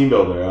 Oh, on Team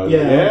Builder. On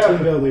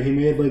Team Builder. He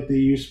made like the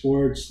U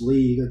Sports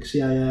League, like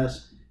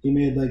CIS. He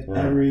made like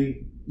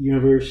every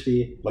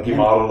university. Like he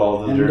modeled all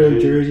the jerseys. And their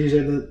jerseys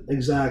are the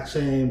exact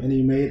same. And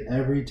he made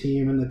every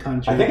team in the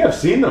country. I think I've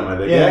seen them. I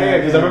think. Yeah.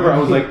 Because I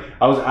remember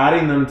I was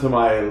adding them to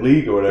my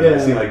league or whatever. I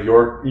seen like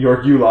York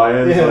U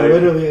Lions. Yeah, like,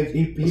 literally. Like,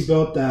 he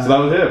built that. So that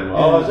was him.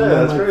 Oh, shit.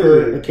 That's crazy.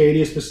 For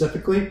Acadia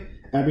specifically,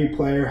 every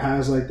player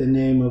has like the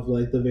name of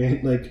like I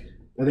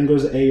think it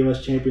was the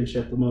AUS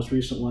Championship, the most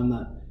recent one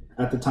that...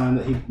 At the time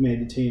that he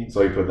made the team.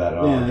 So he put that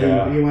on.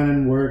 Yeah, he went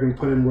in work and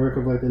put in work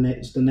of like the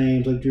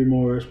names like Drew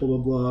Morris, blah blah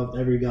blah,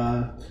 every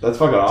guy. That's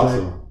fucking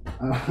awesome.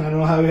 Like, I don't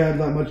know how he had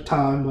that much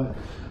time, but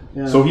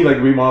yeah. So he like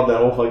remodeled that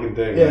whole fucking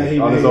thing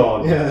on his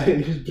own. Yeah,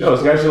 yo,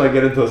 this guy should like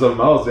get into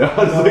something else. Yeah,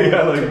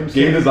 like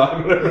game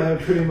design, whatever.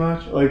 Yeah, pretty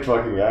much. Like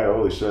fucking guy,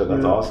 holy shit,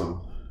 that's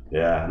awesome.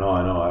 Yeah, no,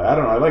 I know. I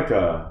don't know. I like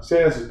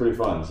CIS is pretty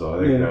fun, so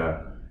I think.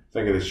 I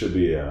think this should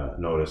be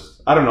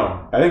noticed. I don't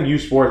know. I think U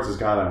Sports is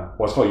kind of...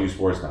 Well, it's called U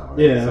Sports now, right?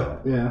 Yeah,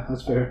 so, yeah,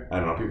 that's fair. I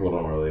don't know. People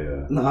don't really...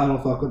 No, I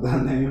don't fuck with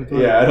that name.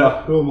 Yeah, I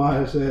know. Who am I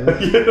to say it?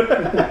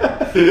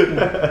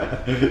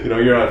 You know,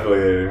 you're not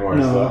affiliated anymore,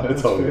 no, so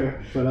it's all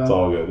fair. good. It's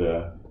all good,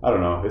 yeah. I don't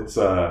know. It's...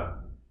 I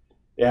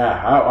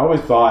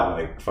always thought,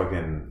 like,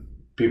 fucking...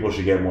 People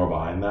should get more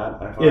behind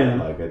that, I find.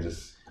 Like, I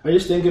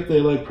just think if they,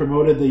 like,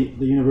 promoted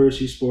the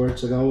university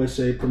sports, like I always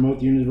say, promote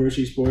the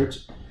university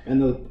sports... And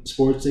the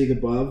sports league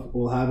above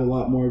will have a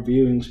lot more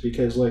viewings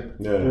because, like,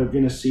 they're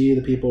going to see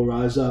the people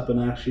rise up and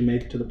actually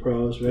make it to the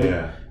pros, right?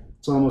 Yeah.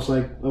 It's almost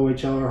like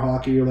OHL or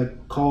hockey or,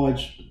 like,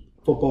 college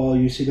football.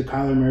 You see the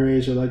Kyler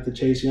Murrays or, like, the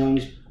Chase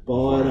Youngs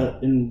ball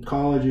in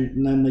college,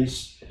 and then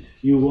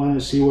you want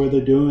to see where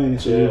they're doing.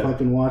 So you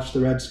fucking watch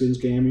the Redskins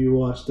game or you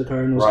watch the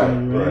Cardinals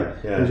game,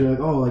 right? Because you're like,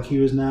 oh, like, he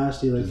was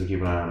nasty. Like, just to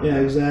keep an eye on him. Yeah,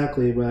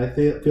 exactly. But I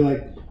feel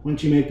like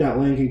once you make that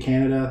link in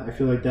Canada, I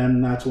feel like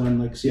then that's when,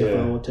 like,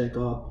 CFL will take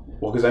off.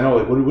 Well, because I know,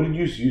 like, what did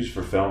you use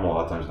for film a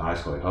lot of times in high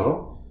school? Like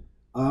Huddle?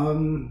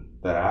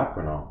 That app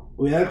or no?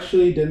 We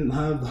actually didn't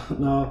have,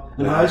 no.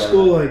 In high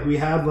school, like, we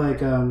had,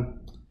 like,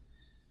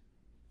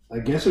 I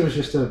guess it was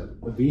just a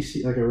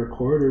VC, like a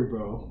recorder,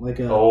 bro. Like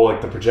like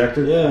the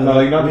projector? Yeah. No,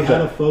 like not we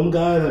had a film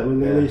guy that would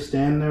literally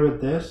stand there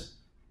with this.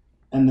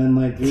 And then,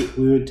 like,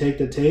 we would take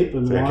the tape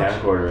and watch. Like a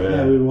camcorder,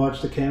 yeah. We'd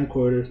watch the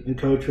camcorder. And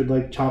Coach would,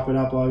 like, chop it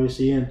up,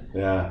 obviously, and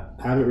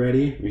have it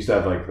ready. We used to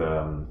have, like,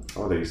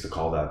 what they used to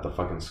call that? The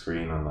fucking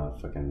screen on the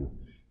fucking...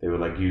 They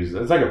would, like, use...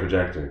 It's like a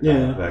projector.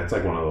 Yeah. It's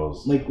like one of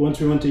those. Like, once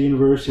we went to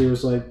university, it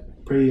was, like,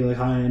 pretty, like,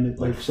 high-end.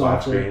 Like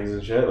flat screens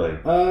and shit?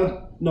 Like...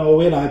 No,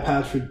 we had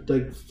iPads for,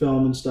 like,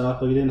 film and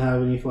stuff. Like, we didn't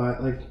have any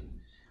flat... Like,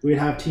 we'd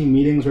have team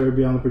meetings where it would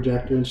be on the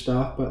projector and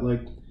stuff, but,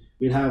 like...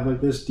 We'd have, like,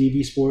 this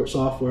DV Sport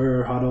software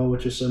or Huddle,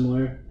 which is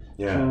similar.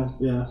 Yeah. So,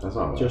 yeah. That's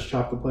not bad. Just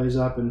chop the plays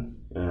up and...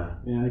 Yeah.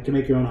 Yeah, you can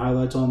make your own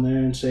highlights on there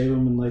and save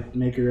them and, like,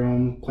 make your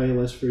own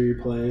playlist for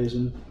your plays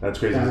and... That's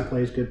crazy. Bad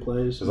plays, good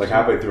plays. It's like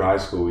halfway through high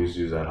school, we used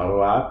to use that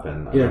Huddle app,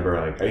 and I remember,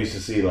 like, I used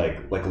to see,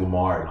 like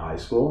Lamar in high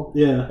school.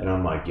 Yeah. And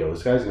I'm like, yo,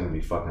 this guy's going to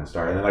be fucking a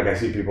star. And then, like, I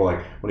see people,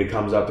 like, when he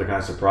comes up, they're kind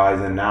of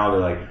surprised, and now they're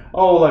like,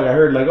 oh, like, I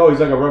heard, like, oh, he's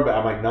like a running back.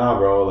 I'm like, nah,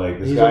 bro, like,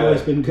 this guy... He's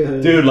always been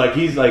good. Dude, like,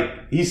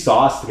 he's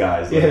sauced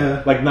guys.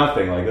 Like, like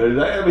nothing. Like,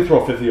 let me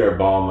throw a 50-yard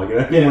bomb. Like, you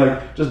know what I mean?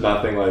 Like, just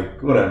nothing.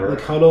 Like, whatever.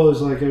 Like, Huddle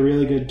is, like, a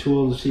really good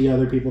tool to see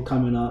other people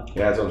coming up.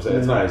 Yeah, that's what I'm saying.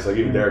 It's nice. Like,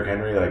 even Derrick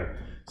Henry, like,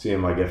 see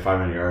him, like, get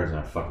 500 yards in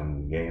a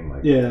fucking game.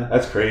 Like,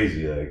 that's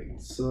crazy. Like,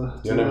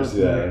 you'll never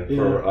see that.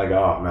 For, like,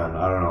 oh, man,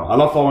 I don't know. I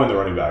love following the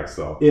running backs,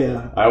 though.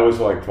 Yeah. I always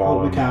like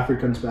following. McCaffrey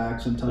comes back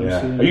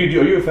sometimes, too. Are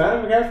you a fan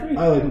of McCaffrey?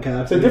 I like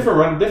McCaffrey. It's a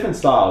different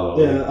style,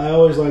 though. Yeah, I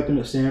always liked him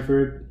at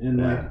Stanford. And,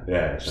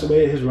 just the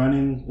way his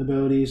running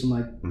abilities and,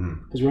 like,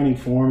 his running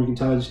form, you can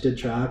tell he just did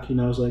track. He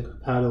knows, like,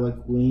 how to, like,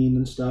 lean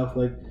and stuff.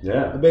 Like,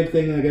 a big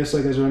thing, I guess,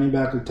 like, as a running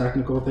back, the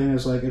technical thing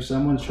is, like, if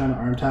someone's trying to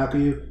arm tackle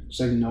you, just,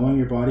 like, knowing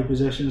your body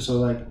position. So,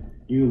 like,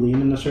 you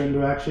lean in a certain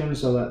direction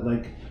so that,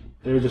 like,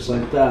 They were just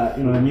like that,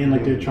 you know what I mean?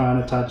 Like they're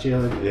trying to touch you.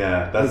 Like,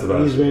 yeah, that's like, the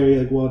best. He's very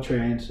like well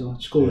trained, so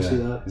it's cool to see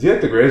that. Is he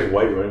like the greatest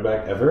white running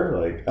back ever?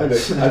 Like I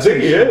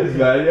think he is,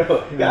 man.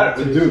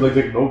 Dude,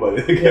 like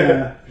nobody.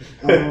 Yeah.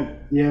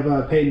 You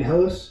have Peyton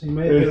Hillis. He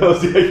made made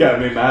Madden.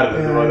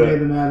 Yeah, he made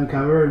the Madden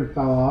cover and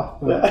fell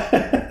off. But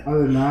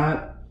other than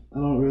that, I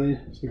don't really.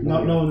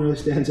 No one really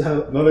stands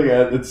out. Nothing.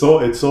 It's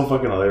so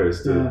fucking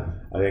hilarious, too. Yeah.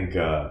 I think.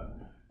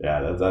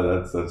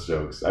 That's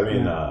jokes. I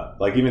mean,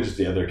 like even just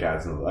the other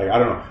cats, and like I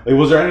don't know. Like,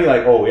 was there any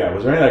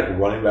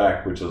running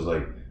back which was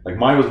like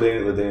mine was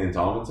Daniel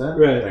Tomlinson,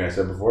 right? Like I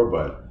said before,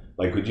 but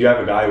like, would you have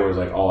a guy where it's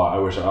like, oh, I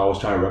wish I was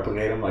trying to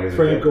replicate him, like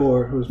Frank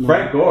Gore was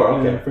Frank Gore?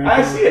 Okay,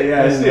 I see it.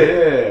 Yeah, I see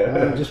it.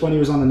 Yeah. Just when he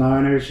was on the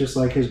Niners, just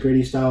like his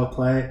gritty style of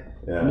play.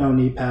 Yeah. No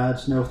knee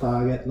pads, no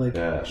thigh, like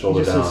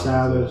shoulder just down. A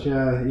savage.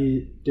 Yeah,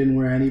 he didn't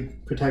wear any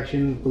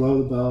protection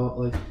below the belt,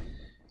 like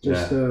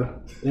just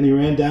and he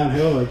ran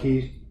downhill like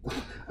he.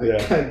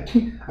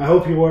 I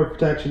hope you wore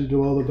protection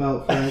below the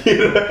belt, Frank.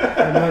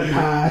 I meant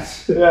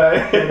pads. I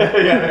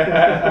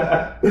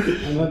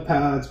meant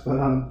pads,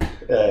 but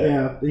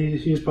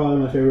he's probably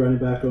my favorite running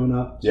back growing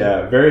up. So.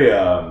 Yeah, very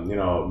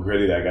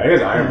gritty, that guy. I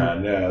guess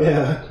Iron Man.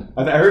 Yeah.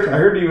 I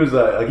heard he was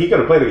like he could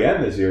have played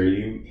again this year.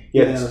 He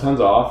had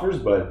tons of offers,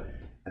 but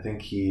I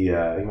think he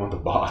went to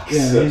box.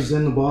 Yeah, he's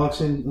in the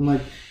boxing and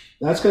like.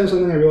 That's kind of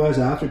something I realized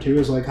after too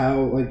is like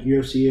how like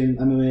UFC and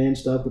MMA and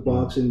stuff, the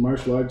boxing,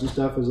 martial arts and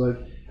stuff is like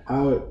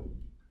how it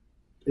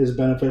is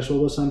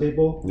beneficial to some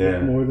people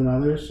more than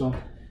others. So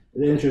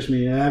it interests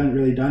me. I haven't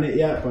really done it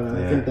yet, but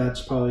I think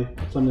that's probably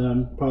something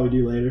I'll probably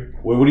do later.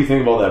 What do you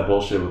think of all that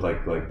bullshit with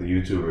like the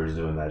YouTubers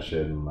doing that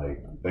shit and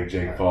like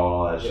Jake Paul,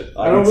 all that shit?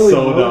 I don't really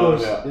know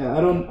those.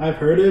 I don't. I've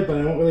heard it, but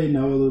I don't really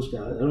know those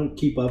guys. I don't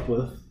keep up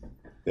with.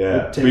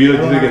 Yeah, but you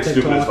think it's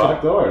stupid as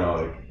fuck though, or no?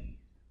 Like.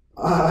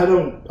 I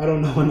don't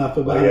know enough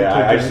about it.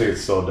 Yeah, I just think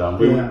it's so dumb. I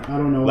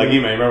don't know. Like,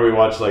 you remember we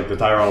watched like the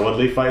Tyron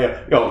Woodley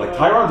fight? Yo, like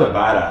Tyron's a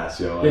badass,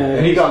 yo. Like,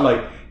 and he got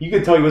like, you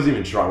could tell he wasn't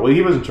even trying. Well,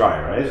 he wasn't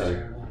trying, right?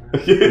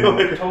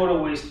 Like,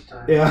 total waste of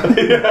time. Yeah.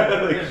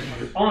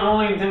 The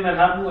only thing that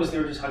happened was they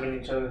were just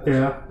hugging each other.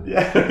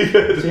 Yeah.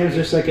 Seems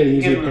just like an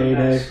easy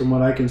payday from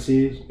what I can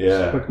see. Yeah.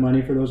 Just quick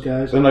money for those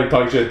guys. Then like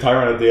talking shit,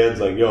 Tyron at the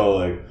end's like, yo,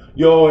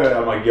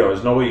 I'm like, yo,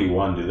 there's no way you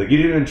won, dude. Like, you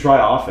didn't even try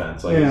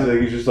offense. Like,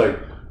 he's just like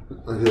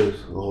this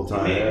the whole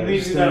time.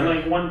 He got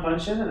like one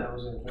punch in and that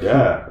was it. Right?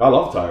 Yeah, I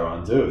love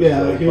Tyron too.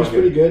 Yeah, like, he was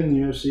pretty good in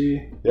the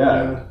UFC.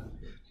 Yeah.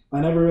 I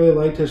never really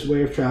liked his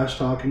way of trash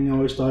talking. I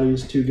always thought he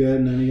was too good,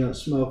 and then he got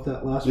smoked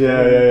that last fight.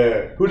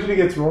 Yeah. Who did he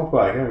get smoked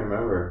by? I can't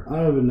remember. I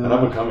don't even know. An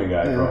up-and-coming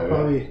guy,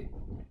 probably.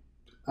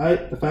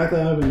 The fact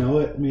that I don't even know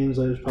it means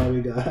that it's probably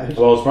a guy.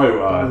 Well, it's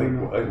probably, I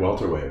think, like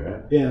welterweight,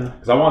 right? Yeah.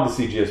 Because I wanted to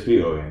see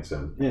GSP go against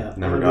him. Yeah.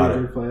 Never got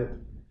it. Fight.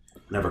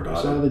 Never got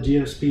it. Saw the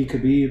GSP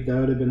Khabib. That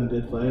would have been a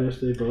good fight if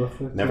they both.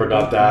 Never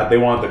got that. They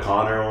wanted the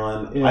Conor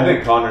one. Yeah. I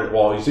think Conor.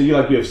 Well, you say you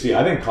like UFC.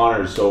 I think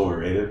Conor is so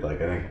overrated.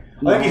 Like I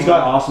think he's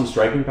got awesome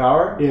striking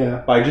power.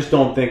 Yeah. But I just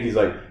don't think he's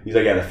at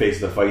the face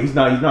of the fight. He's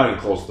not even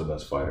close to the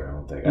best fighter. I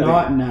don't think.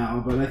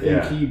 Now, but I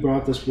think he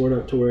brought the sport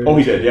up to where.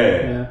 He did.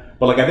 Yeah.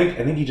 But like I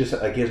think he just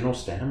he has no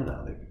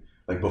stamina.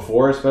 Like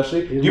before,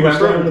 especially. Do you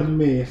remember? Than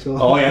me, so.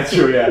 Oh yeah, that's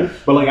true. Yeah,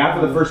 but like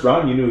after the first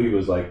round, you knew he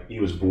was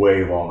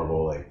way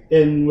vulnerable. Like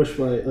in which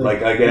fight?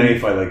 Like in any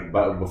fight,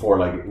 like before,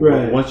 like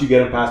once you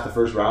get him past the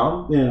first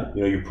round,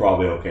 you're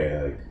probably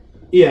okay. Like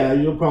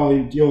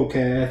you're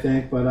okay, I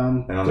think. But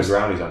and on the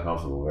ground, he's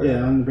uncomfortable. Right?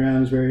 Yeah, on the ground,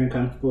 he's very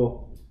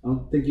uncomfortable. I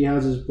don't think he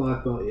has his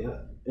black belt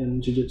yet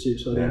in jiu-jitsu,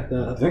 so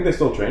I think they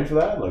still train for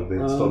that. Like they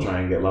still try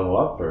and get level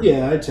up. Or?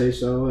 Yeah, I'd say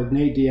so. Like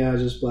Nate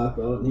Diaz is black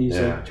belt, and he's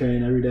like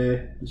training every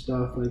day and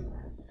stuff. Like.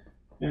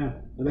 Yeah,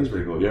 that's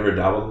pretty cool. You ever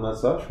dabbled in that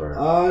stuff? Or?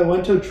 I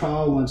went to a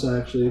trial once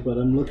actually, but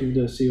I'm looking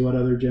to see what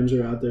other gyms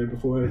are out there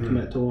before I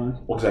commit to one.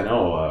 Well, because I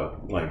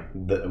know, like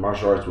the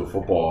martial arts with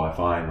football, I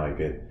find like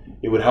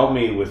it would help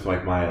me with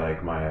like my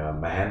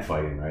hand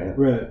fighting, right?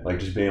 Right. Like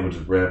just being able to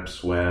rip,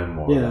 swim,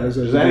 or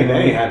just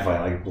any hand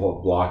fighting, like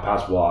block,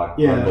 pass block,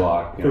 run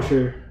block. For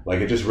sure. Like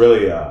it just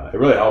really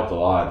helped a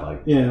lot.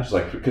 Like just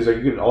like because like,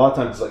 you can a lot of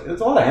times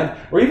it's a lot of hands,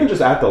 or even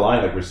just at the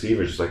line like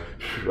receivers just like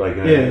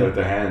with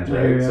their hands,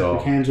 right? Yeah, so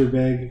your hands are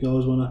big. You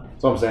always want to.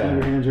 That's what I'm saying. Have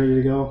your hands ready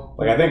to go.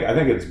 Like I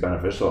think it's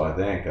beneficial. I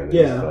think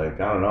like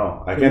I don't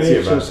know. I can't see it.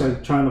 It's just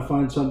like trying to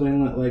find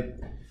something that like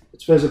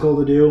it's physical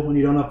to do when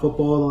you don't have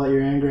football to let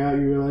your anger out.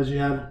 You realize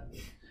you're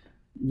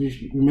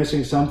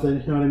missing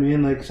something. You know what I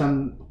mean? Like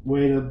some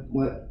way to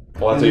let.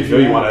 Well, that's how you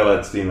feel. You want to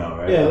let steam out,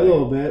 right? Yeah, a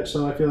little bit.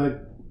 So I feel like.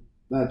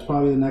 That's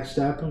probably the next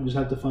step. I just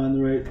have to find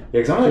the right. Yeah,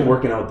 because I don't think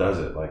working out does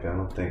it. Like I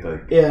don't think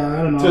like. Yeah, I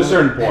don't know. To a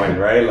certain point,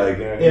 right? Like.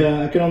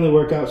 I can only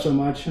work out so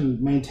much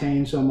and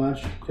maintain so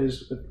much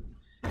because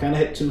I kind of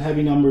hit some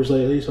heavy numbers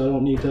lately, so I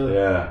don't need to.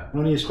 Yeah. I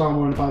don't need to squat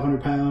more than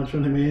 500 pounds. You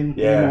know what I mean?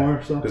 Yeah.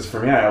 Anymore, so. Because for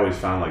me, I always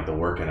found like the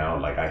working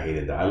out. Like I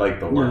hated that. I like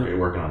the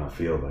working on the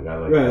field. Like I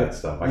like that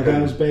stuff. I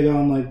was big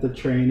on like the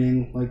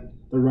training, like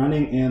the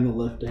running and the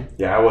lifting.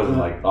 Yeah, I wasn't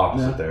like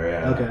opposite there.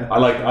 Yeah. Okay. I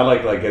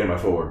like getting my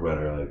footwork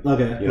better. Like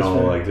okay. You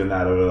know, like doing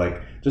that or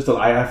like just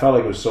I felt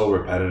like it was so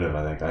repetitive.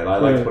 I think I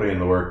liked putting in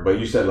the work, but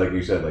you said like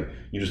you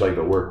just like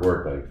the work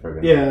like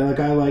friggin'. Yeah, like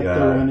I like the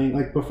running.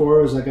 Like before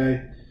it was like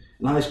in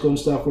high school and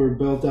stuff, we were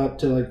built up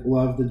to like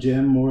love the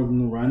gym more than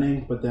the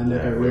running, but then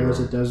like I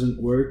realized it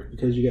doesn't work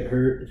because you get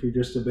hurt if you're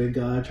just a big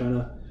guy trying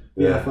to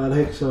be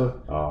athletic.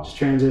 So just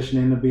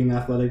transitioning to being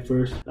athletic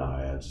first. No,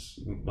 yeah, it's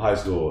high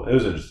school. It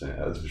was interesting.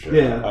 That's for sure.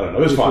 Yeah, I don't know.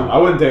 It was fun. Sure. I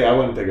wouldn't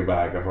take it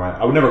back.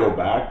 I would never go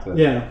back.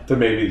 To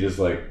maybe just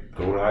like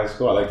go to high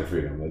school. I like the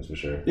freedom. That's for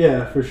sure.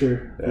 Yeah, for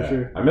sure. For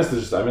sure. I miss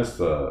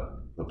the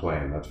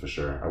playing. That's for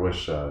sure. I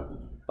wish I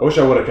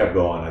would have kept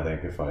going. I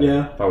think if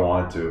I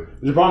wanted to.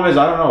 The problem is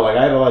I don't know. Like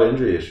I had a lot of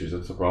injury issues.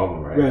 That's the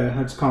problem, right? Right.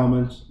 That's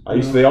common.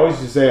 They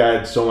always used to say I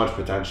had so much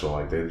potential.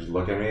 Like they just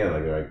look at me and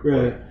like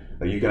right.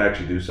 Like you can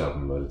actually do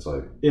something, but it's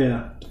like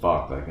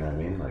fuck. Like you know what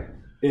I mean? Like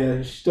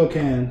you still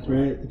can,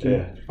 right? You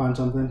can find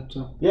something.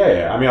 So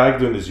yeah. I mean, I like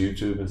doing this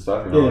YouTube and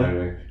stuff. You know,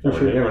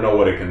 you never know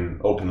what it can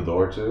open the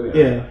door to.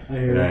 You know? I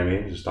hear you know what I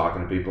mean? Just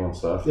talking to people and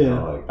stuff. Yeah. You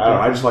know, like I don't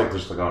know. I just like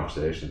the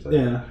conversations. Like,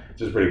 it's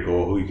just pretty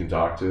cool who you can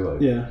talk to.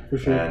 Like for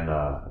sure. And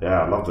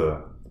I'd love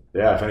to.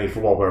 Yeah, if any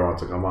football player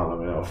wants to come on, let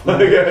me know.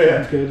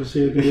 It's good to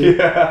see you.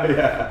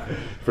 Yeah.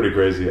 Pretty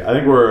crazy. I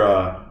think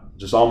we're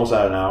just almost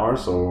at an hour,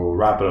 so we'll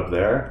wrap it up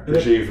there.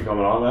 Appreciate you for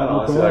coming on, man.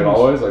 Honestly, like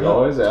always.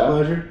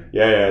 Pleasure.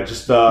 Yeah.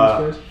 Just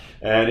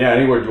and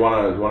anywhere do you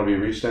want to be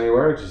reached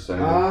anywhere? Just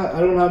I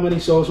don't have many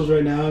socials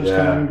right now. I'm just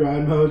kind of in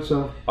grind mode,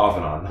 so off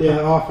and on.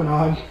 Yeah, off and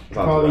on.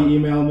 Probably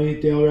email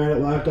me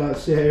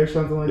DaleWright@live.ca or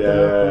something like that.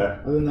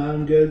 Yeah. Other than that,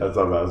 I'm good. That's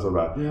not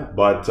bad. Yeah.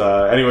 But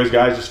anyways,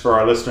 guys, just for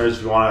our listeners,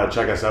 if you want to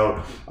check us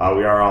out,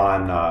 we are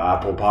on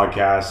Apple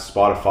Podcasts,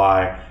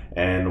 Spotify.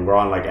 And we're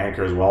on like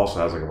Anchor as well, so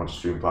it has like a bunch of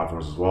streaming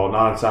platforms as well.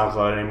 Not on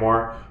SoundCloud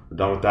anymore. We're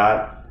done with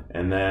that.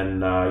 And then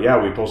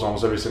we post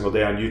almost every single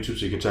day on YouTube,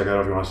 so you can check that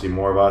out if you want to see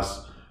more of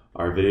us,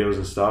 our videos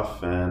and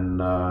stuff. And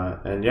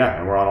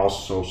we're on all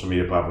social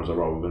media platforms as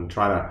well. We've been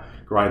trying to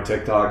grind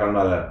TikTok.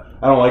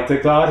 I don't like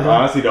TikTok. I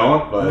honestly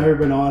don't. But I've never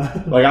been on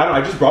it. Like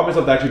I just brought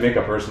myself to actually make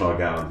a personal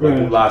account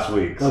last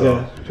week.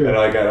 So true. And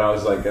I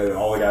was like,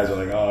 all the guys were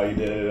like, "Oh, you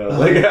did it." I was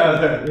like,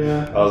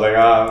 "Yeah." I was like,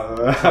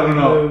 "I don't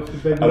know.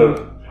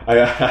 I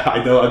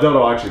don't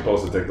know. Actually,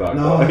 post a TikTok.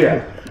 No.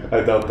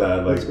 I doubt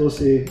that. Like, we'll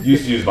see. You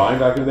used to use Vine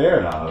back in the day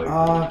or not? Like,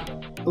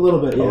 a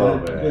little bit,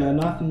 yeah.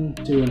 Nothing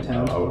too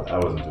intense. I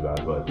wasn't too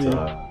bad, but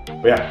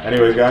yeah.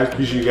 Anyways, guys,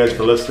 appreciate you guys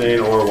for listening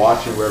or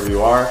watching wherever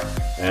you are,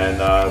 and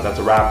that's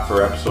a wrap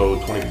for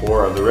episode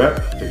 24 of The Rip.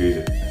 Take it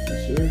easy.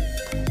 Yes, sir.